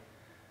country,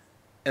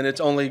 and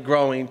it's only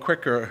growing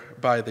quicker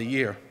by the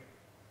year.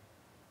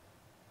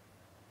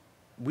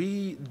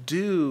 We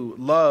do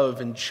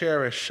love and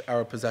cherish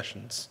our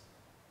possessions,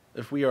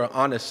 if we are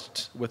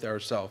honest with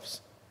ourselves.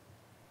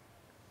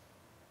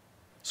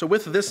 So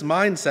with this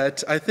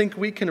mindset, I think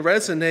we can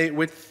resonate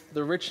with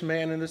the rich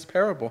man in this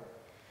parable.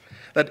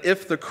 That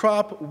if the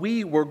crop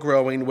we were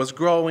growing was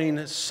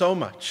growing so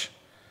much,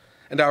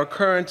 and our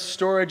current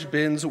storage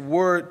bins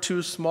were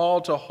too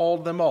small to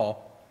hold them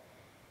all,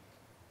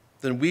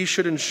 then we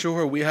should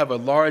ensure we have a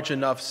large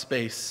enough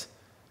space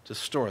to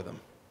store them.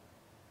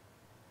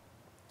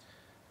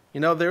 You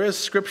know, there is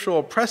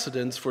scriptural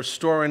precedence for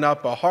storing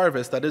up a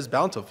harvest that is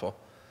bountiful.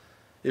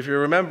 If you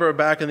remember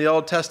back in the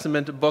Old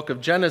Testament book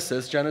of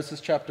Genesis, Genesis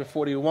chapter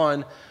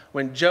 41,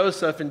 when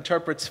Joseph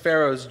interprets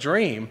Pharaoh's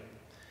dream,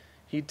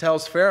 he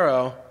tells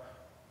Pharaoh,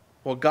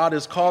 well, God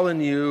is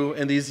calling you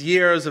in these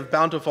years of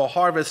bountiful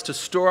harvest to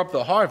store up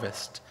the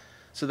harvest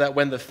so that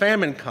when the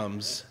famine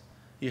comes,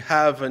 you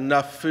have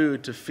enough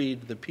food to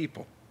feed the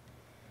people.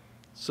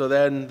 So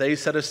then they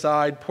set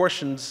aside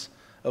portions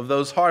of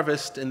those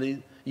harvests in the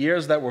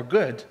years that were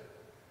good,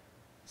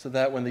 so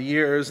that when the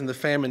years and the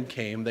famine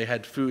came, they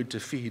had food to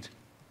feed.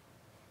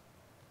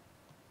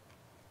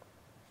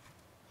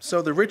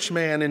 So the rich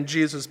man in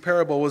Jesus'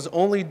 parable was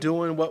only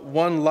doing what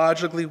one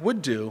logically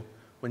would do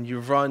when you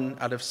run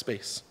out of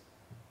space.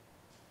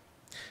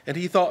 And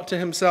he thought to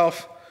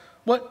himself,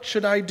 what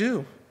should I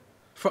do?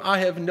 For I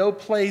have no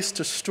place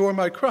to store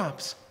my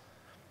crops.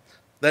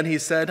 Then he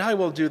said, I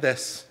will do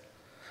this.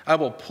 I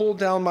will pull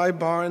down my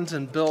barns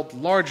and build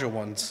larger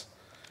ones,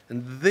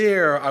 and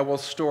there I will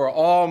store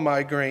all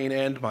my grain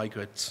and my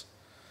goods.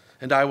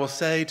 And I will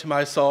say to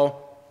my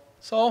soul,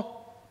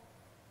 Soul,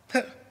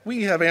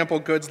 we have ample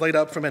goods laid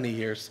up for many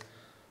years.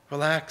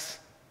 Relax,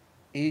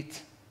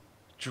 eat,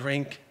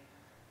 drink,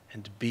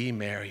 and be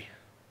merry.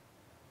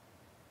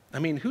 I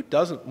mean, who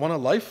doesn't want a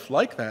life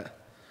like that,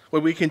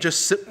 where we can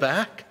just sit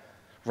back,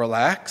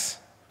 relax,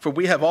 for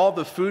we have all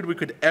the food we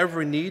could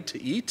ever need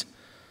to eat.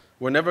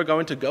 We're never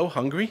going to go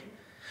hungry.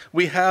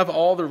 We have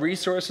all the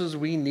resources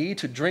we need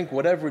to drink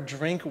whatever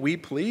drink we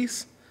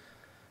please.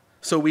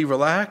 So we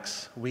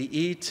relax, we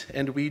eat,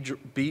 and we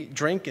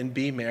drink and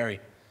be merry.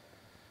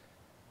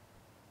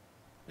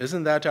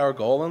 Isn't that our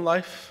goal in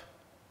life?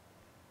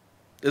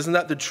 Isn't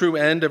that the true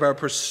end of our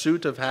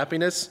pursuit of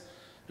happiness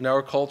in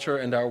our culture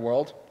and our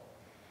world?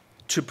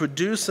 To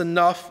produce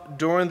enough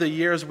during the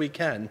years we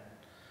can,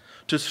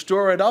 to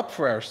store it up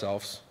for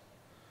ourselves,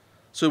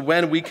 so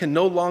when we can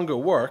no longer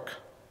work,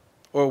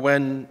 or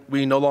when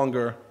we no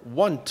longer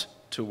want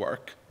to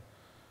work,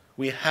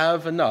 we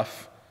have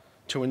enough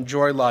to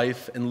enjoy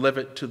life and live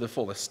it to the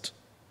fullest.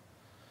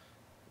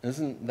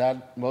 Isn't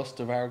that most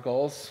of our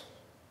goals?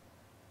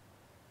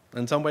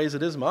 In some ways,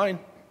 it is mine.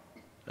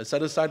 I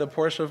set aside a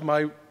portion of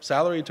my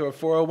salary to a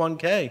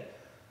 401k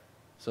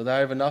so that I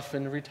have enough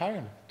in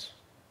retirement.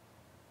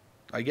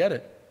 I get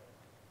it.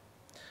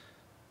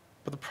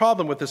 But the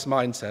problem with this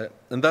mindset,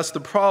 and thus the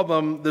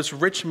problem this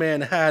rich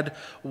man had,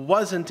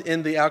 wasn't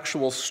in the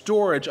actual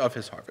storage of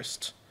his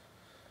harvest,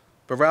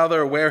 but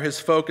rather where his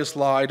focus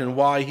lied and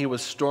why he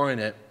was storing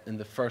it in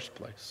the first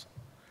place.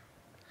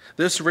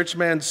 This rich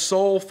man's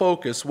sole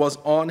focus was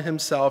on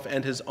himself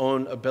and his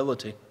own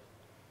ability.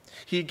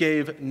 He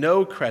gave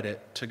no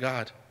credit to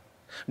God,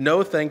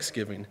 no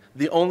thanksgiving.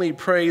 The only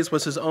praise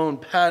was his own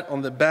pat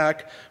on the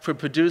back for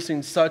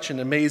producing such an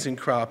amazing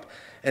crop,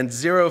 and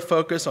zero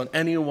focus on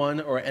anyone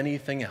or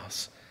anything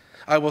else.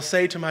 I will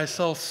say to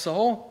myself,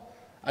 soul,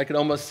 I could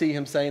almost see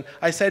him saying,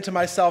 I said to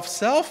myself,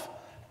 self,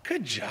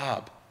 good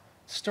job.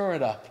 Store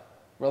it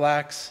up,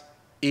 relax,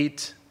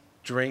 eat,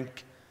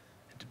 drink,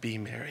 and be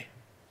merry.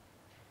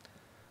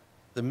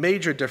 The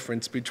major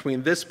difference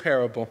between this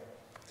parable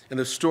and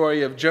the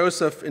story of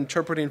Joseph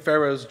interpreting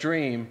Pharaoh's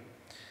dream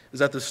is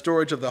that the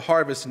storage of the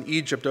harvest in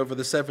Egypt over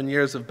the 7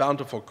 years of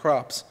bountiful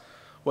crops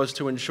was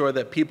to ensure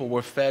that people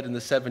were fed in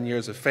the 7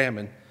 years of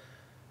famine.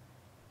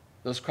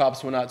 Those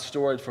crops were not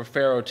stored for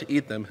Pharaoh to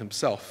eat them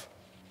himself.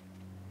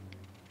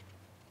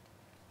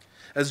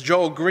 As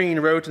Joel Green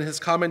wrote in his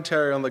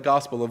commentary on the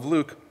Gospel of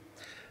Luke,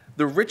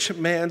 the rich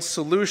man's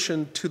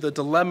solution to the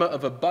dilemma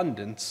of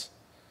abundance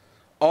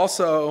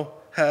also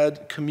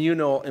had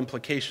communal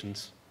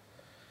implications.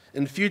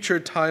 In future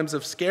times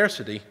of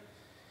scarcity,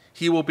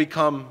 he will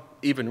become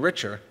even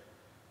richer,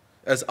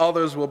 as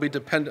others will be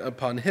dependent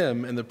upon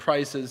him and the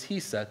prices he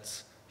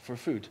sets for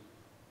food.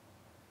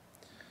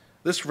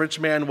 This rich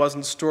man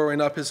wasn't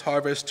storing up his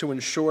harvest to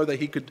ensure that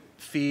he could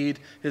feed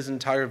his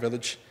entire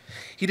village.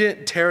 He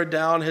didn't tear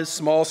down his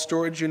small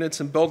storage units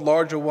and build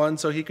larger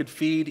ones so he could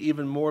feed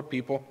even more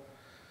people.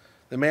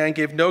 The man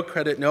gave no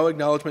credit, no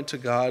acknowledgement to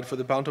God for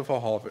the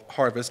bountiful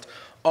harvest.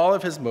 All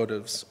of his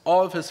motives,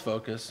 all of his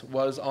focus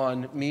was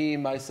on me,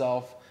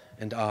 myself,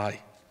 and I.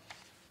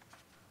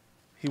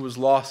 He was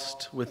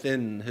lost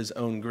within his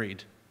own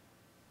greed.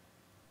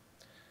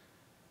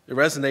 It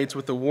resonates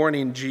with the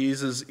warning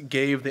Jesus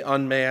gave the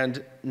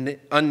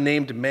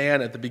unnamed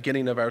man at the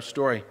beginning of our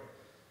story.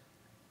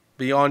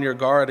 Be on your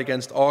guard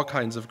against all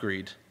kinds of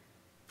greed,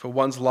 for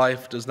one's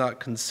life does not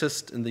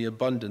consist in the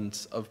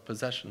abundance of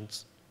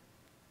possessions.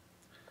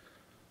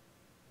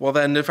 Well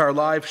then, if our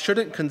life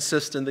shouldn't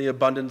consist in the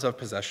abundance of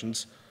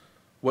possessions,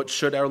 what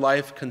should our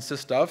life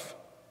consist of?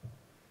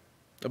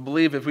 I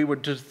believe if we were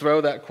to throw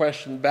that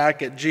question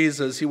back at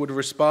Jesus, he would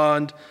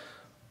respond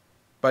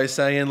by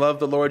saying, love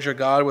the Lord your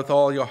God with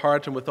all your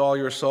heart and with all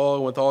your soul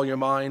and with all your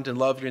mind, and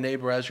love your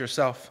neighbor as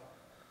yourself,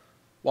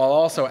 while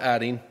also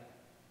adding,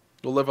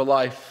 you'll live a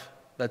life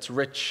that's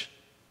rich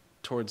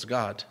towards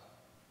God.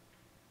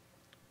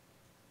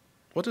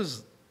 What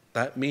does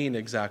that mean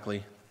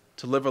exactly,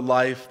 to live a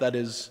life that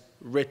is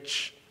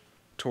rich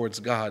towards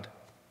God?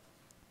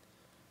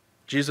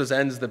 Jesus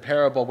ends the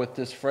parable with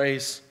this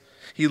phrase.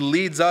 He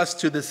leads us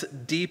to this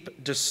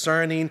deep,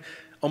 discerning,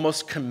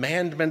 almost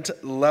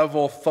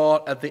commandment-level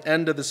thought at the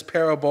end of this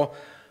parable,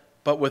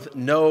 but with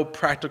no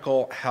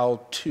practical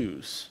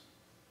how-tos.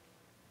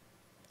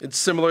 It's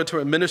similar to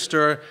a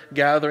minister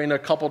gathering a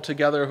couple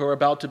together who are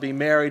about to be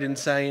married and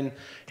saying,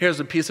 here's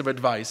a piece of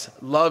advice,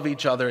 love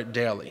each other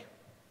daily.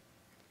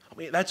 I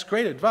mean, that's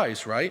great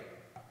advice, right?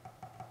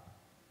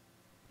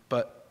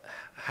 But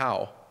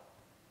how?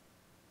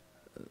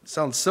 It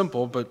sounds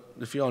simple, but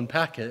if you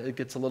unpack it, it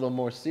gets a little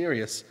more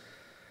serious.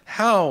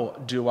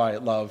 How do I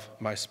love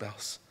my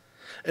spouse?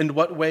 In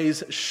what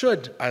ways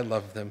should I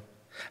love them?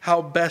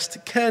 How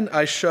best can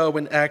I show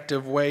in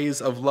active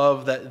ways of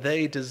love that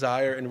they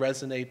desire and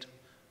resonate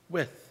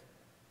with?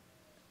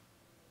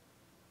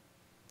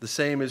 The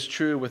same is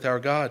true with our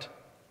God.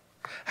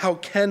 How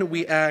can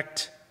we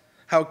act?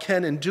 How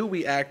can and do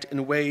we act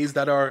in ways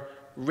that are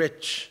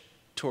rich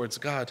towards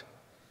God?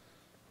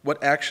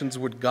 What actions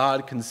would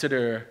God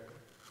consider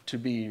to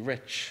be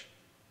rich?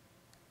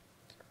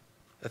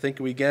 I think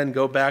we again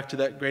go back to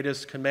that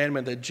greatest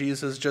commandment that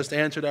Jesus just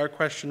answered our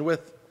question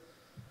with,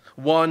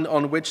 one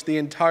on which the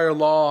entire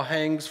law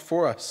hangs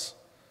for us,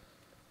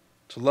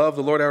 to love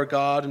the Lord our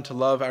God and to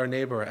love our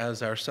neighbor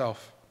as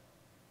ourself.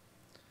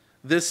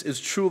 This is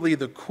truly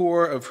the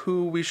core of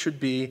who we should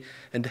be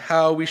and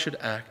how we should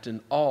act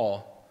in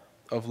all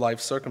of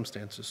life's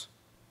circumstances.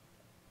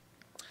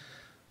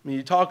 When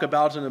you talk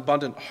about an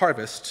abundant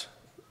harvest,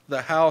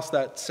 the house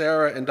that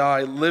Sarah and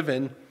I live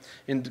in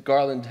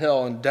Garland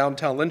Hill in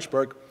downtown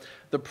Lynchburg,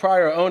 the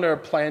prior owner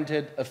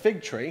planted a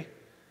fig tree,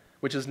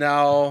 which is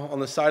now on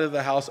the side of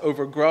the house,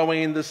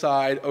 overgrowing the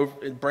side,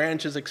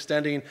 branches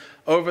extending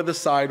over the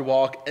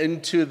sidewalk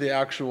into the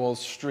actual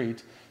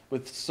street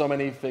with so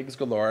many figs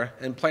galore,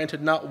 and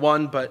planted not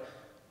one but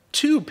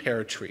two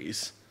pear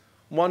trees,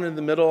 one in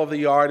the middle of the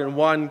yard and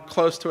one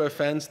close to a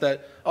fence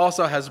that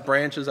also has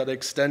branches that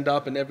extend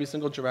up in every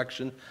single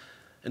direction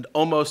and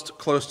almost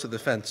close to the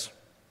fence.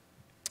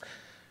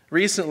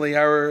 Recently,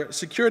 our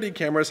security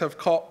cameras have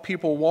caught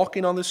people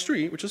walking on the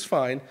street, which is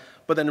fine,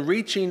 but then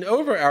reaching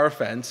over our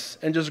fence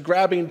and just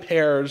grabbing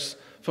pears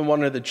from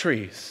one of the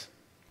trees.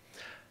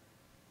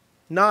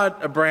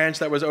 Not a branch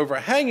that was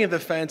overhanging the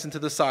fence into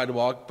the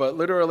sidewalk, but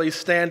literally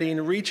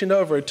standing, reaching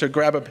over to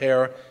grab a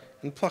pear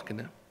and plucking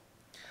it.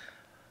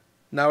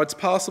 Now, it's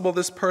possible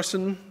this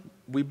person,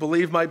 we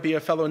believe might be a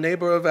fellow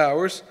neighbor of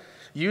ours,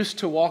 used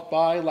to walk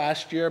by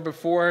last year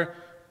before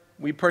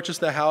we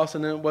purchased the house,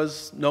 and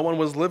no one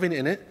was living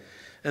in it,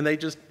 and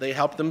they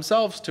helped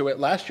themselves to it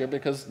last year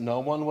because no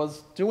one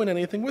was doing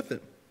anything with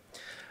it.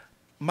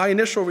 My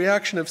initial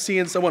reaction of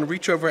seeing someone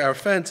reach over our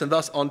fence and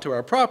thus onto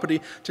our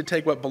property to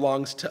take what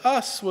belongs to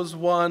us was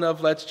one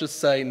of, let's just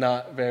say,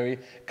 not very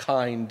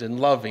kind and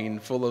loving,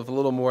 full of a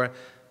little more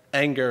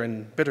anger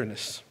and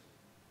bitterness.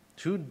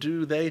 Who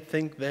do they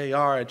think they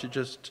are to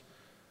just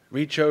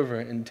reach over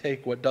and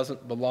take what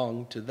doesn't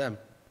belong to them?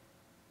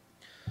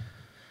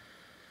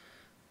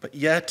 But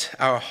yet,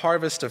 our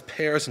harvest of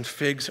pears and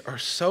figs are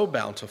so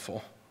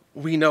bountiful,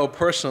 we know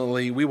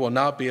personally we will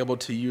not be able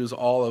to use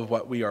all of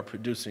what we are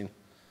producing.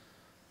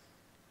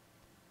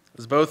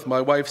 As both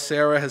my wife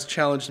Sarah has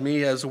challenged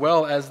me as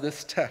well as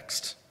this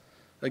text.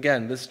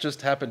 Again, this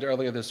just happened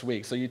earlier this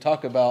week. So you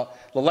talk about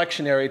the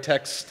lectionary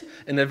text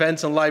and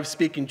events in life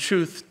speaking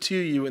truth to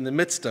you in the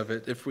midst of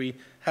it if we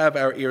have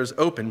our ears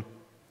open.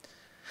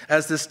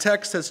 As this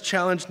text has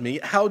challenged me,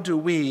 how do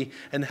we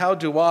and how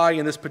do I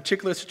in this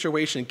particular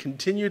situation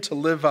continue to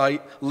live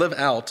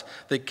out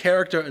the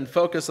character and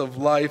focus of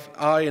life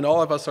I and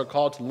all of us are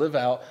called to live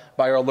out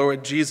by our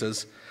Lord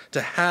Jesus,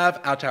 to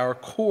have at our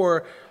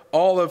core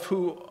all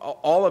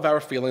of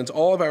our feelings,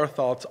 all of our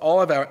thoughts,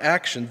 all of our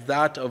actions,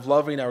 that of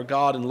loving our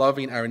God and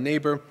loving our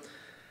neighbor?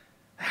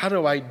 How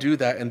do I do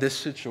that in this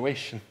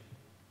situation?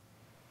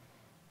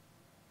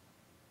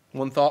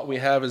 One thought we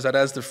have is that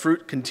as the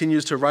fruit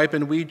continues to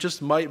ripen, we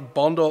just might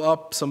bundle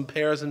up some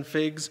pears and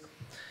figs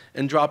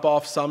and drop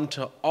off some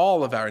to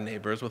all of our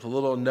neighbors with a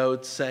little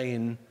note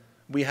saying,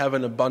 "We have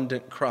an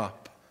abundant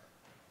crop.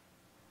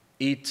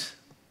 Eat,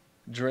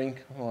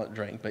 drink," well, not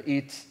drink, but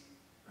eat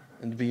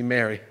and be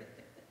merry.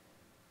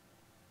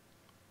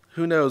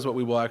 Who knows what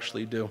we will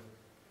actually do?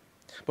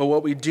 But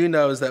what we do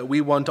know is that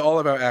we want all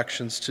of our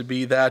actions to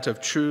be that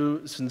of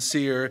true,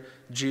 sincere,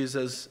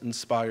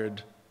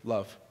 Jesus-inspired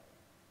love.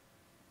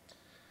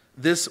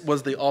 This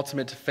was the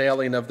ultimate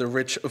failing of the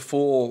rich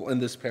fool in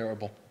this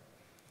parable.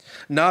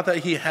 Not that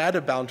he had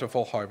a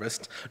bountiful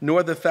harvest,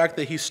 nor the fact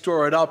that he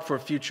stored it up for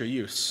future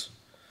use,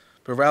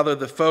 but rather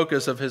the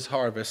focus of his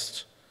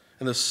harvest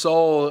and the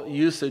sole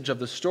usage of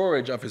the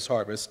storage of his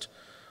harvest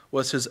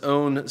was his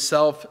own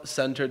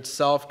self-centered,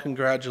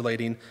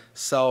 self-congratulating,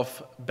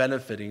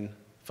 self-benefiting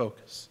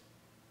focus.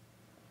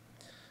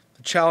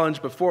 The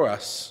challenge before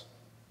us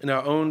in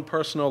our own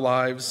personal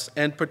lives,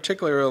 and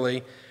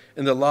particularly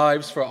in the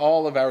lives for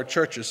all of our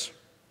churches,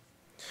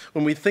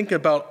 when we think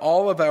about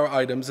all of our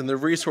items and the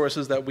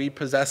resources that we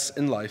possess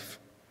in life,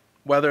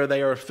 whether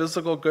they are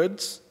physical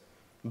goods,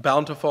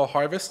 bountiful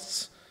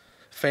harvests,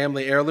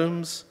 family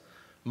heirlooms,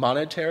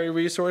 monetary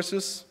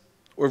resources,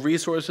 or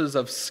resources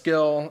of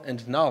skill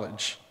and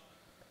knowledge,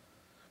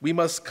 we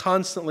must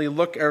constantly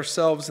look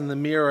ourselves in the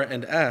mirror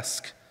and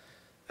ask,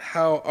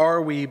 how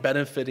are we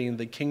benefiting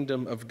the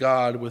kingdom of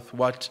God with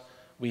what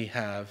we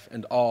have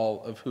and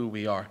all of who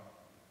we are?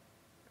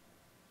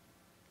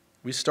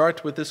 We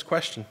start with this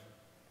question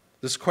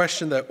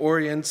that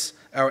orients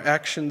our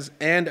actions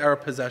and our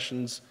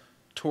possessions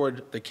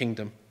toward the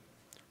kingdom,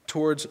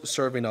 towards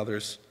serving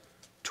others,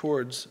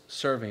 towards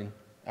serving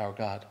our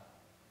God.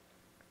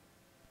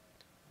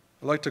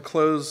 I'd like to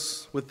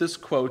close with this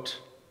quote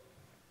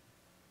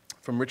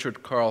from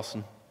Richard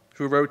Carlson,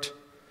 who wrote,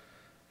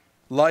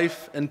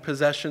 "Life and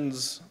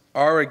possessions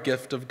are a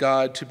gift of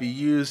God to be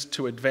used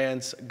to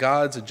advance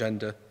God's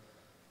agenda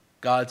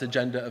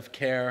of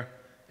care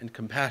and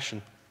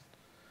compassion,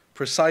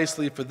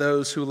 precisely for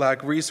those who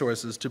lack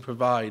resources to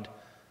provide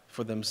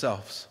for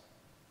themselves."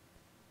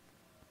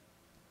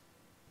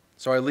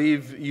 So I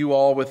leave you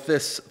all with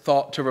this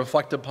thought to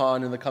reflect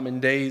upon in the coming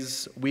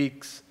days,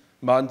 weeks,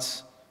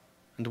 months,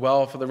 and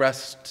well for the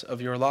rest of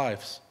your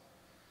lives.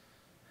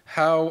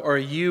 How are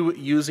you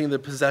using the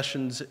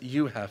possessions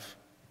you have?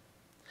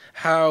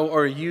 How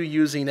are you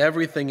using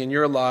everything in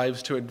your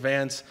lives to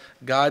advance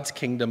God's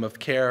kingdom of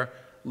care,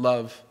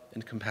 love,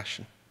 and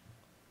compassion?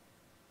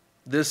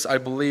 This, I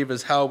believe,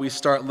 is how we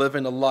start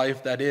living a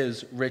life that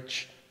is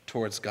rich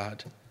towards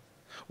God,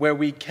 where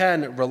we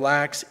can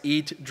relax,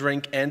 eat,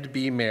 drink, and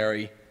be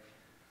merry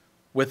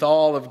with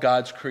all of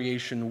God's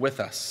creation with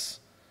us,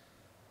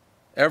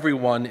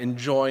 everyone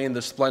enjoying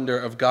the splendor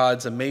of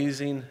God's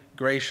amazing,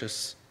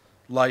 gracious,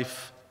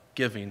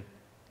 life-giving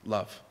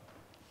love.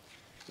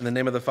 In the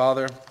name of the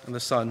Father, and the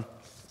Son,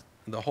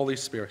 and the Holy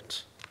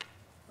Spirit.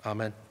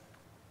 Amen.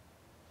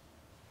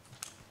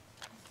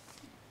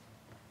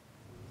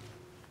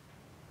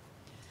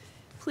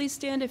 Please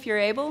stand if you're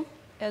able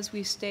as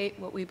we state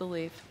what we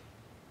believe.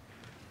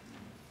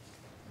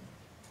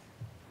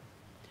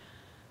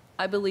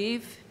 I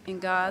believe in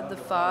God the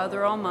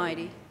Father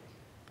Almighty,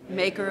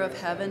 maker of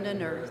heaven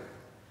and earth,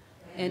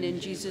 and in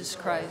Jesus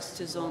Christ,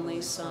 his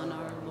only Son,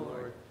 our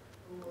Lord,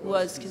 who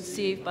was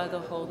conceived by the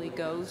Holy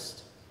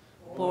Ghost,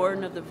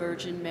 born of the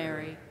Virgin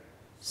Mary,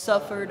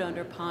 suffered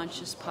under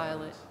Pontius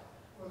Pilate,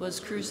 was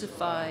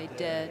crucified,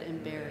 dead,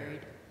 and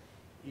buried.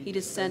 He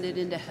descended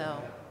into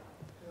hell.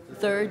 The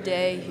third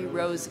day he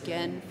rose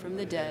again from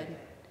the dead.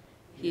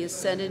 He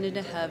ascended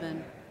into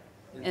heaven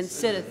and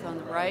sitteth on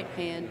the right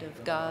hand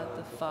of God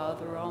the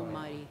Father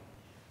Almighty.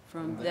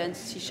 From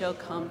thence he shall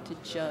come to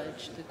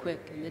judge the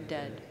quick and the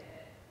dead.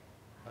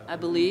 I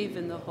believe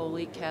in the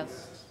Holy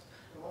Catholic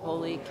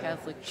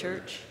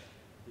Church,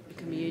 the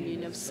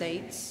communion of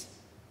saints,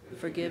 the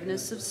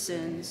forgiveness of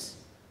sins,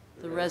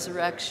 the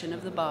resurrection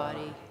of the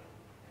body,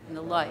 and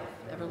the life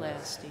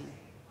everlasting.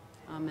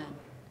 Amen.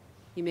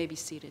 You may be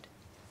seated.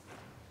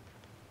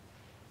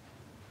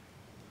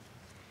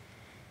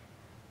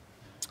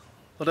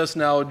 Let us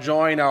now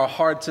join our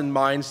hearts and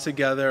minds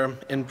together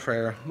in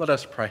prayer. Let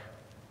us pray.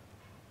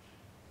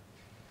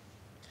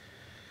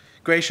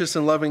 Gracious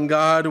and loving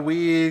God,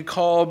 we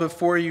call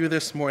before you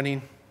this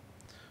morning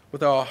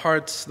with our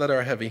hearts that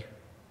are heavy.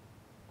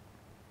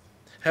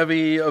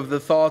 Heavy of the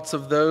thoughts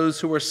of those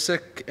who are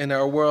sick in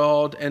our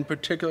world and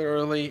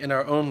particularly in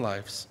our own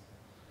lives.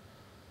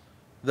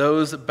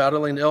 Those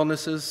battling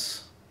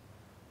illnesses,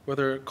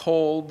 whether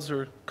colds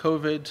or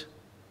COVID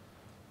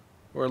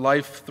or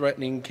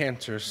life-threatening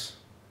cancers.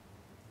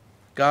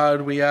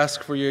 God, we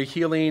ask for your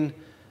healing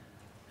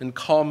and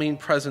calming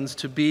presence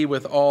to be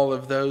with all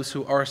of those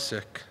who are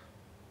sick.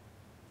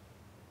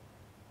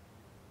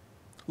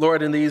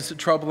 Lord, in these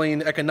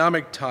troubling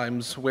economic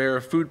times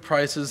where food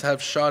prices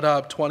have shot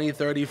up 20,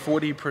 30,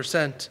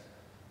 40%,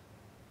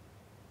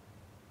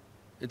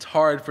 it's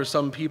hard for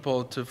some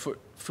people to put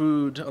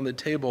food on the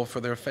table for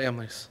their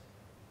families.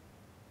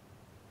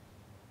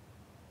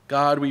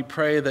 God, we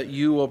pray that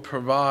you will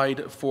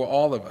provide for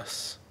all of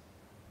us.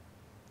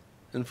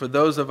 and for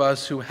those of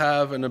us who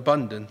have an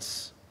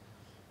abundance,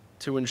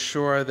 to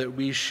ensure that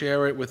we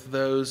share it with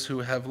those who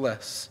have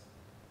less,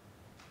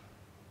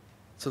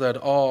 so that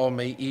all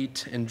may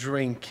eat and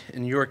drink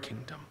in your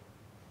kingdom.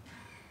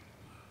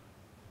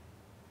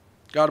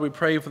 God, we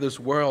pray for this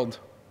world,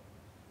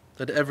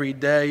 that every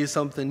day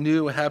something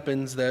new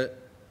happens that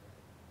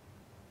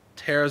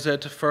tears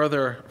it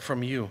further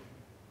from you.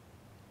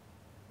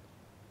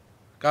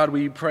 God,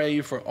 we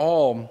pray for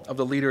all of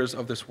the leaders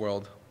of this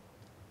world,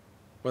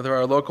 whether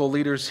our local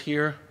leaders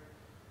here,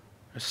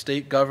 our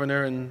state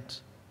governor and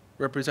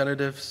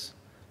representatives,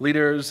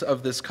 leaders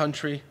of this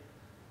country,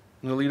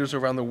 and the leaders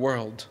around the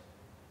world,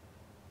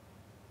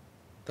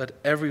 that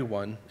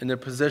everyone in a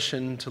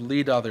position to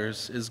lead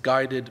others is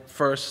guided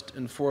first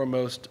and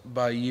foremost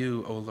by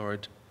you, O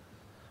Lord,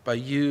 by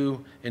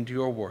you and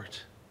your word,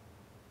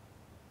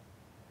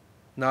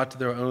 not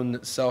their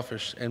own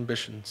selfish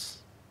ambitions.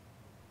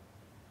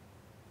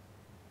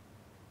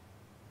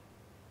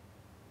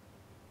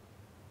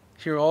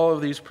 Hear all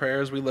of these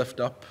prayers we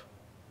lift up,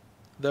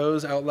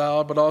 those out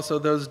loud, but also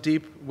those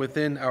deep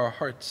within our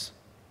hearts,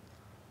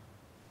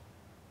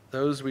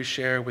 those we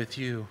share with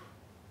you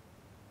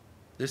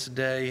this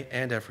day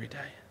and every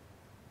day.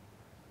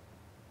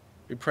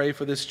 We pray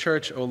for this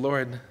church, O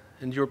Lord,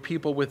 and your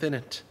people within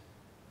it,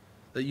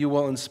 that you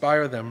will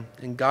inspire them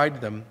and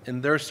guide them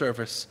in their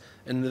service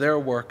and their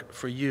work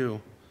for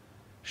you,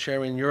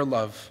 sharing your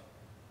love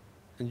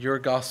and your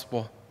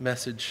gospel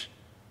message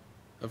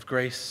of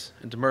grace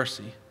and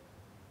mercy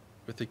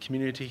with the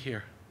community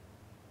here.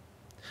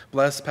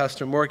 Bless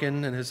Pastor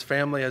Morgan and his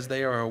family as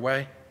they are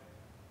away.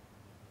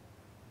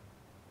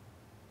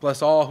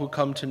 Bless all who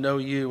come to know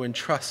you and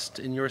trust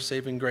in your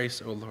saving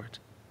grace, O Lord.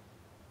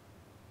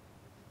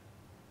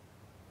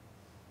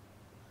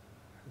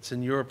 It's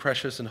in your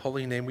precious and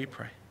holy name we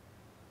pray.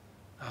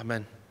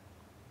 Amen.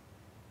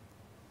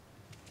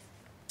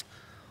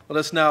 Let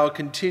us now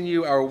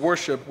continue our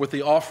worship with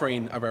the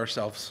offering of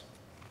ourselves.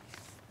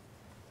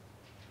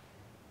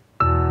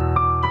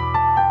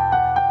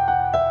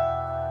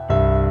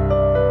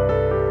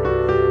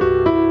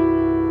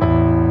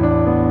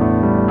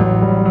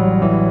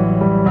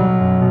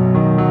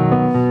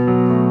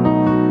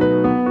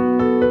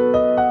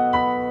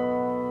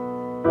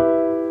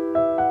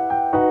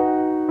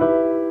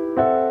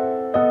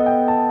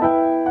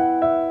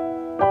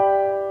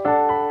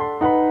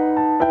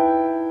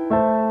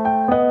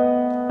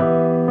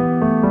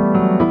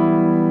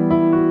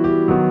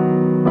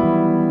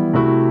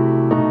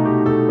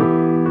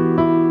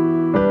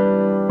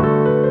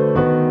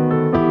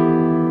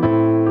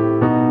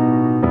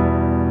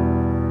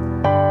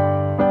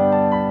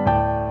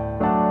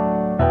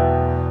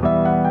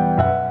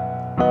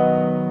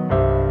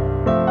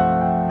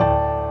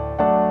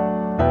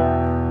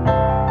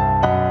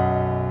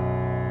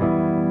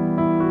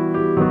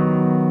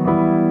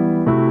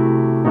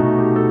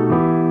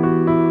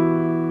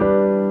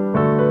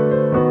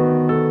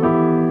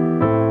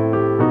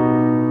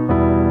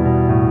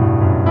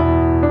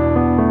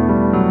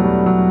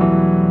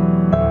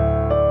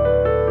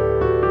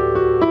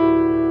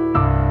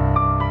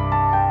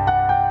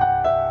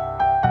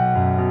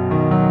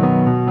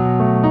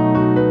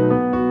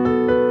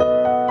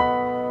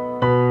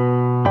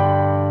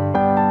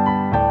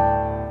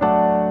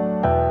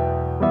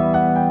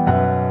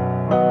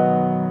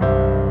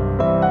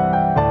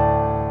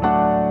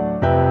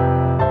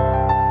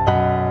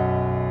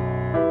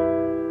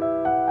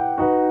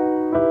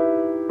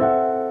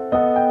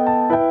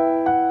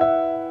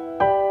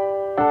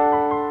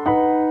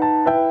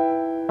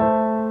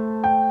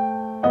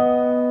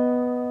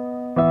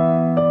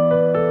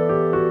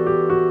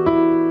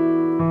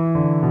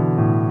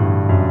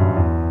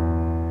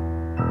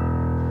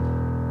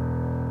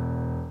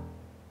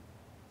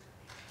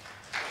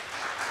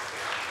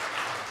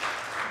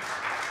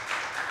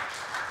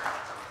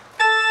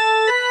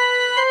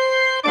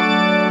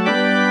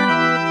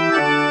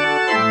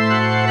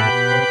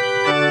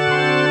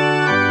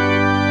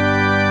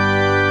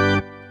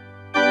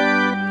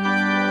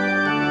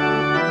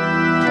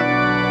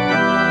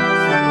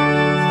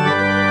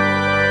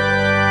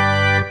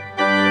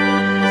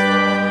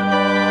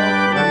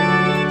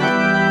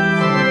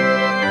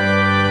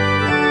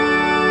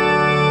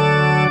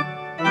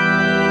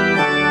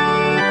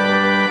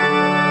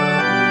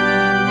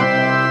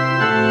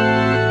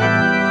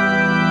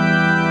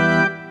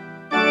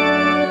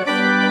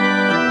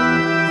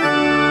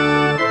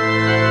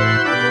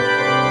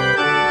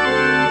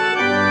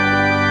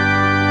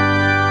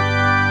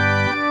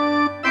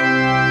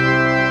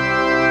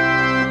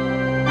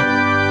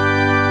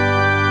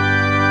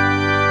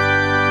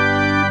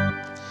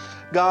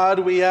 God,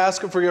 we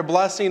ask for your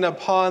blessing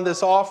upon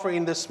this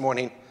offering this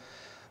morning,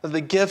 that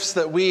the gifts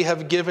that we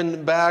have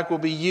given back will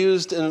be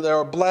used and they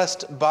are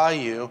blessed by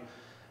you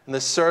in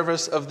the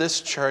service of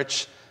this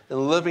church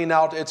and living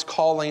out its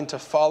calling to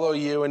follow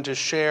you and to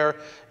share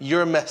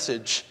your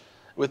message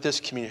with this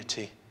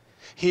community.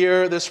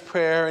 Hear this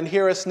prayer and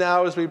hear us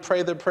now as we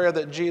pray the prayer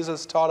that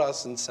Jesus taught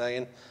us in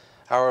saying,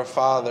 Our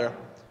Father,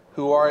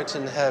 who art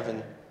in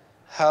heaven,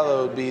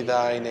 hallowed be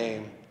thy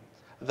name.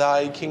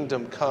 Thy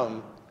kingdom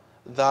come,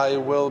 thy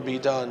will be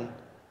done,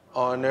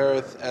 on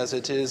earth as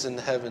it is in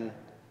heaven.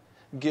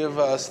 Give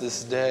us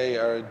this day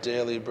our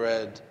daily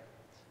bread,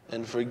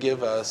 and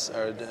forgive us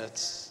our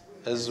debts,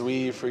 as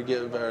we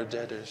forgive our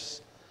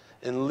debtors.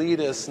 And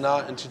lead us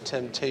not into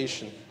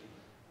temptation,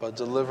 but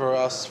deliver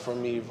us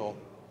from evil.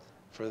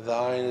 For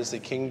thine is the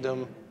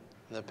kingdom,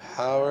 and the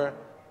power,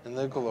 and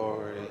the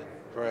glory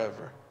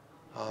forever.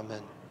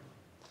 Amen.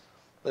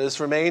 Let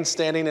us remain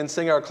standing and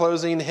sing our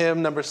closing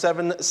hymn, number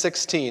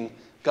 716,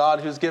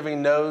 God whose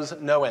giving knows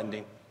no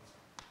ending.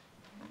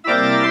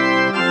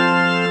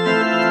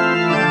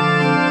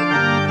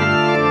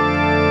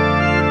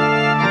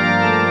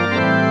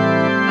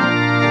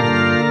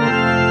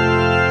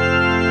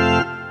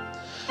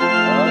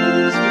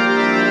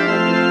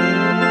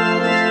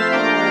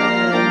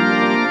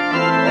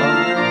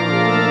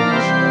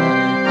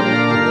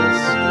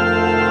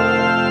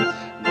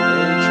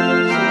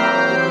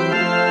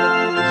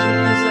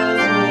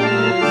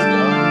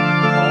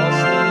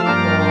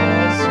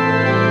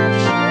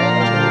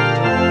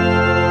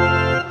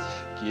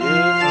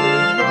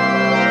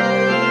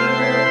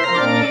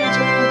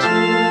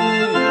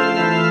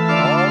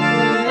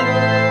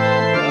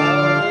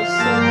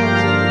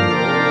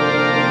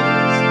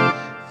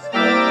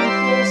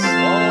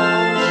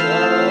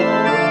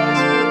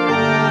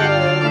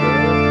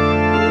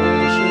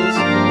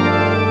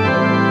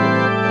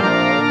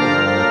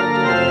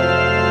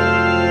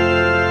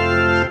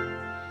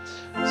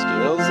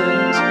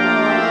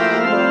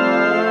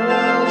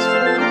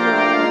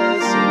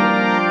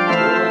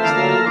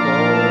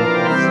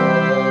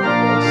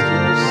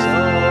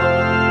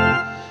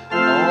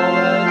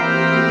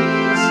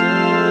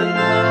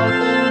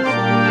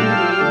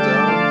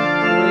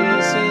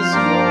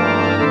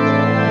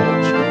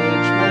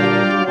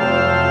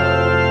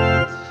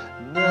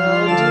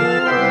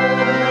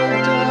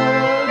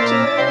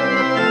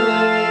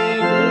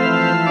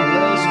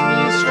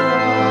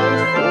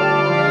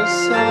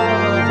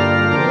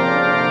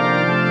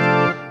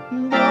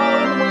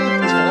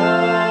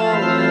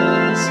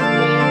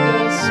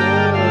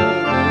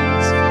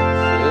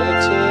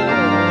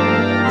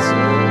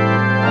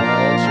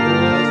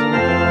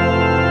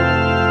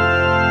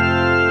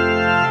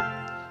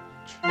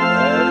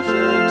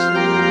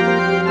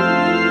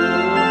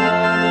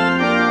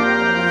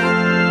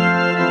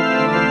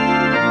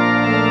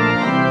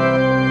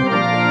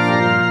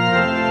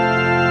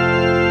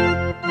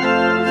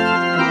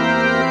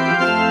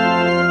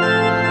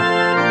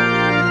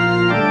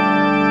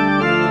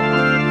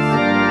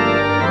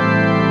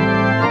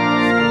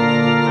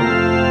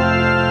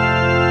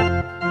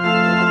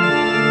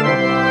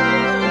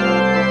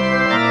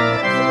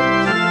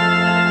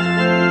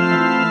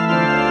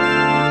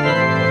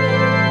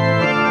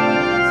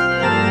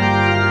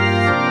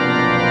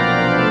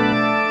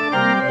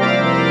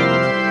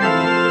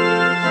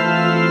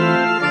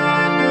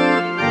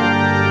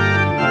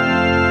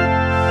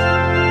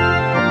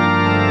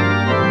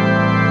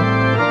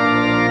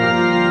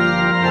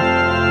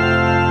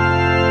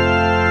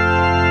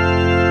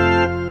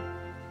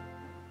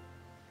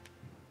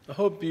 I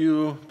hope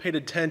you paid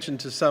attention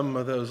to some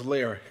of those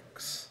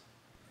lyrics.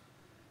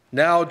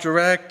 Now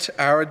direct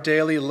our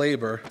daily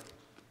labor,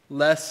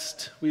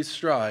 lest we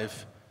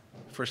strive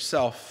for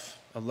self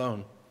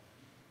alone.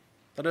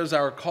 That is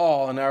our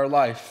call in our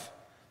life,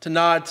 to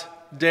not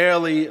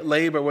daily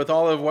labor with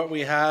all of what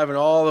we have and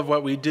all of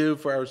what we do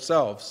for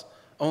ourselves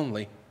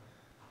only,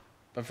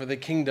 but for the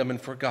kingdom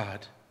and for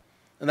God.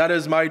 And that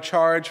is my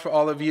charge for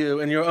all of you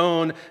in your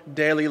own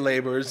daily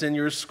labors, in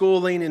your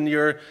schooling, in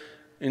your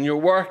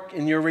work,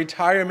 in your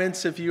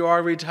retirements if you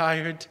are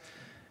retired,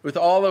 with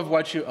all of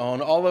what you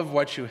own, all of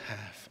what you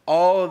have,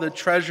 all of the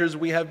treasures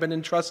we have been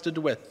entrusted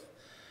with,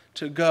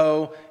 to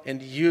go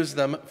and use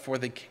them for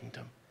the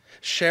kingdom.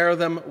 Share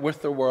them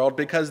with the world,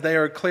 because they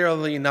are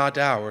clearly not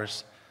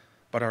ours,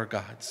 but our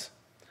God's.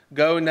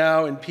 Go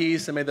now in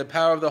peace, and may the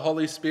power of the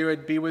Holy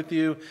Spirit be with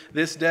you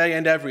this day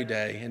and every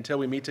day until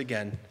we meet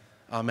again.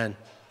 Amen.